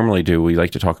 like we normally do, we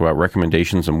like to talk about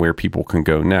recommendations and where people can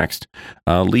go next.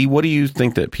 Lee, what do you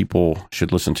think that people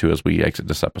should listen to as we exit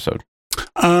this episode?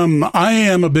 I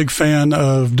am a big fan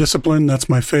of Discipline. That's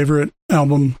my favorite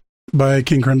album by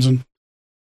King Crimson.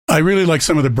 I really like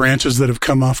some of the branches that have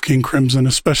come off King Crimson,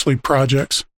 especially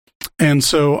projects. And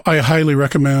so I highly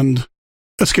recommend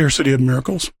A Scarcity of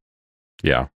Miracles.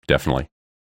 Yeah, definitely.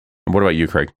 And what about you,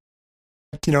 Craig?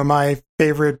 You know, my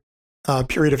favorite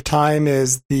period of time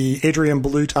is the Adrian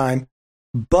Belew time.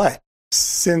 But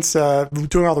since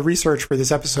doing all the research for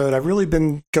this episode, I've really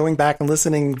been going back and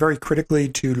listening very critically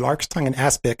to Lark's Tongue and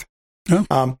Aspic.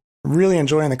 Oh. Really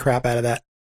enjoying the crap out of that.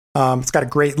 It's got a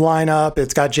great lineup.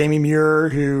 It's got Jamie Muir,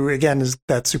 who, again, is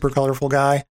that super colorful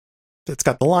guy. It's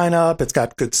got the lineup. It's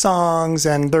got good songs.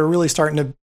 And they're really starting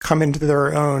to come into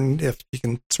their own, if you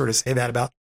can sort of say that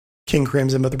about King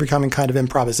Crimson, but they're becoming kind of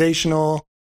improvisational.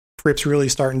 Fripp's really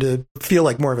starting to feel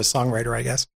like more of a songwriter, I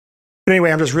guess. But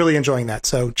anyway, I'm just really enjoying that.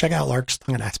 So check out Lark's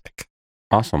Tongue and Aspic.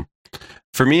 Awesome.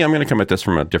 For me, I'm going to come at this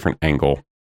from a different angle.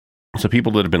 So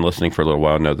people that have been listening for a little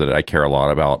while know that I care a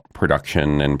lot about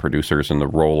production and producers and the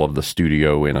role of the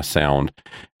studio in a sound.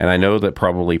 And I know that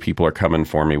probably people are coming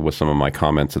for me with some of my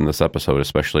comments in this episode,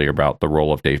 especially about the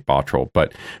role of Dave Bottrell.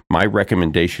 But my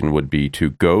recommendation would be to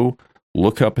go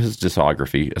look up his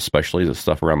discography, especially the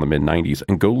stuff around the mid-90s,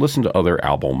 and go listen to other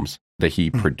albums that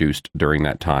he produced during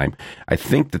that time. I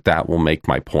think that that will make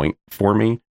my point for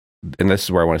me. And this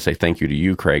is where I want to say thank you to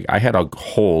you, Craig. I had a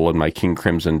hole in my King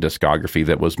Crimson discography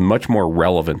that was much more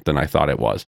relevant than I thought it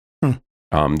was.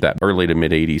 That early to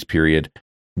mid-'80s period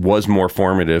was more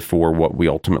formative for what we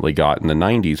ultimately got in the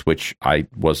 90s, which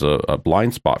was a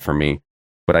blind spot for me.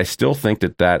 But I still think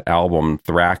that album,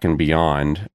 Thrack and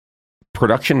Beyond,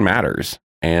 production matters,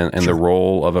 and Sure. the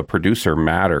role of a producer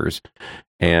matters.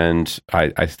 And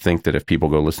I think that if people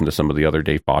go listen to some of the other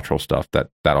Dave Bottrell stuff,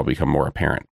 that'll become more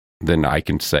apparent than I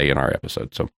can say in our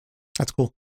episode. So That's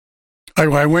cool. I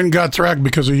went and got Thrack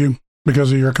because of you,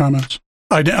 because of your comments.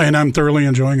 And I'm thoroughly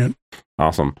enjoying it.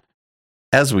 awesome.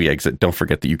 As we exit, don't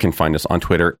forget that you can find us on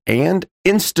Twitter and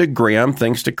Instagram,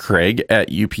 thanks to Craig at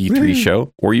UP3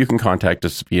 Show, or you can contact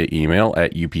us via email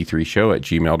at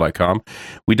up3show@gmail.com.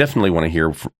 We definitely want to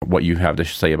hear what you have to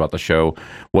say about the show,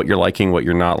 what you're liking, what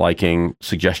you're not liking,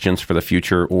 suggestions for the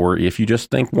future, or if you just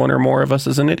think one or more of us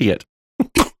is an idiot.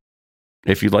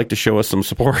 If you'd like to show us some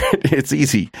support, it's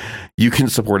easy. You can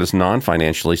support us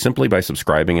non-financially simply by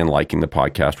subscribing and liking the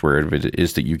podcast wherever it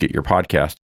is that you get your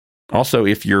podcast. Also,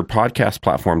 if your podcast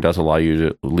platform does allow you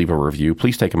to leave a review,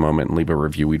 please take a moment and leave a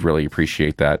review. We'd really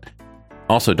appreciate that.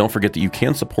 Also, don't forget that you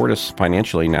can support us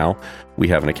financially now. We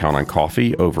have an account on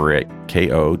Ko-fi over at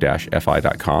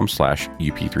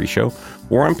ko-fi.com/up3show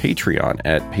or on Patreon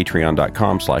at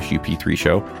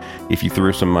patreon.com/up3show. If you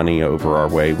threw some money over our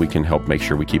way, we can help make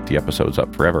sure we keep the episodes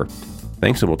up forever.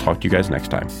 Thanks, and we'll talk to you guys next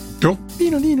time. Cool.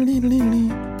 Beep,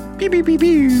 beep, beep,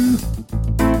 beep.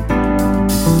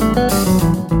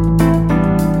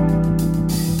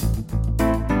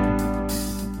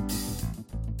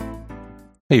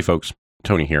 Hey folks,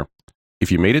 Tony here. If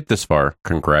you made it this far,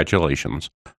 congratulations.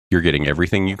 You're getting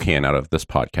everything you can out of this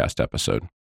podcast episode.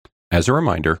 As a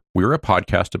reminder, we're a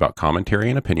podcast about commentary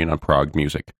and opinion on prog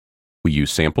music. We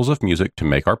use samples of music to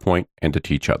make our point and to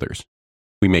teach others.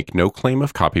 We make no claim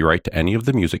of copyright to any of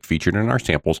the music featured in our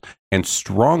samples and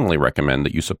strongly recommend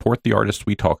that you support the artists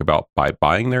we talk about by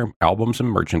buying their albums and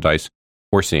merchandise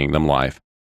or seeing them live.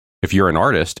 If you're an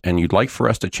artist and you'd like for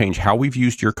us to change how we've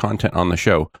used your content on the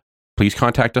show, please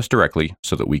contact us directly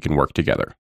so that we can work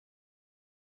together.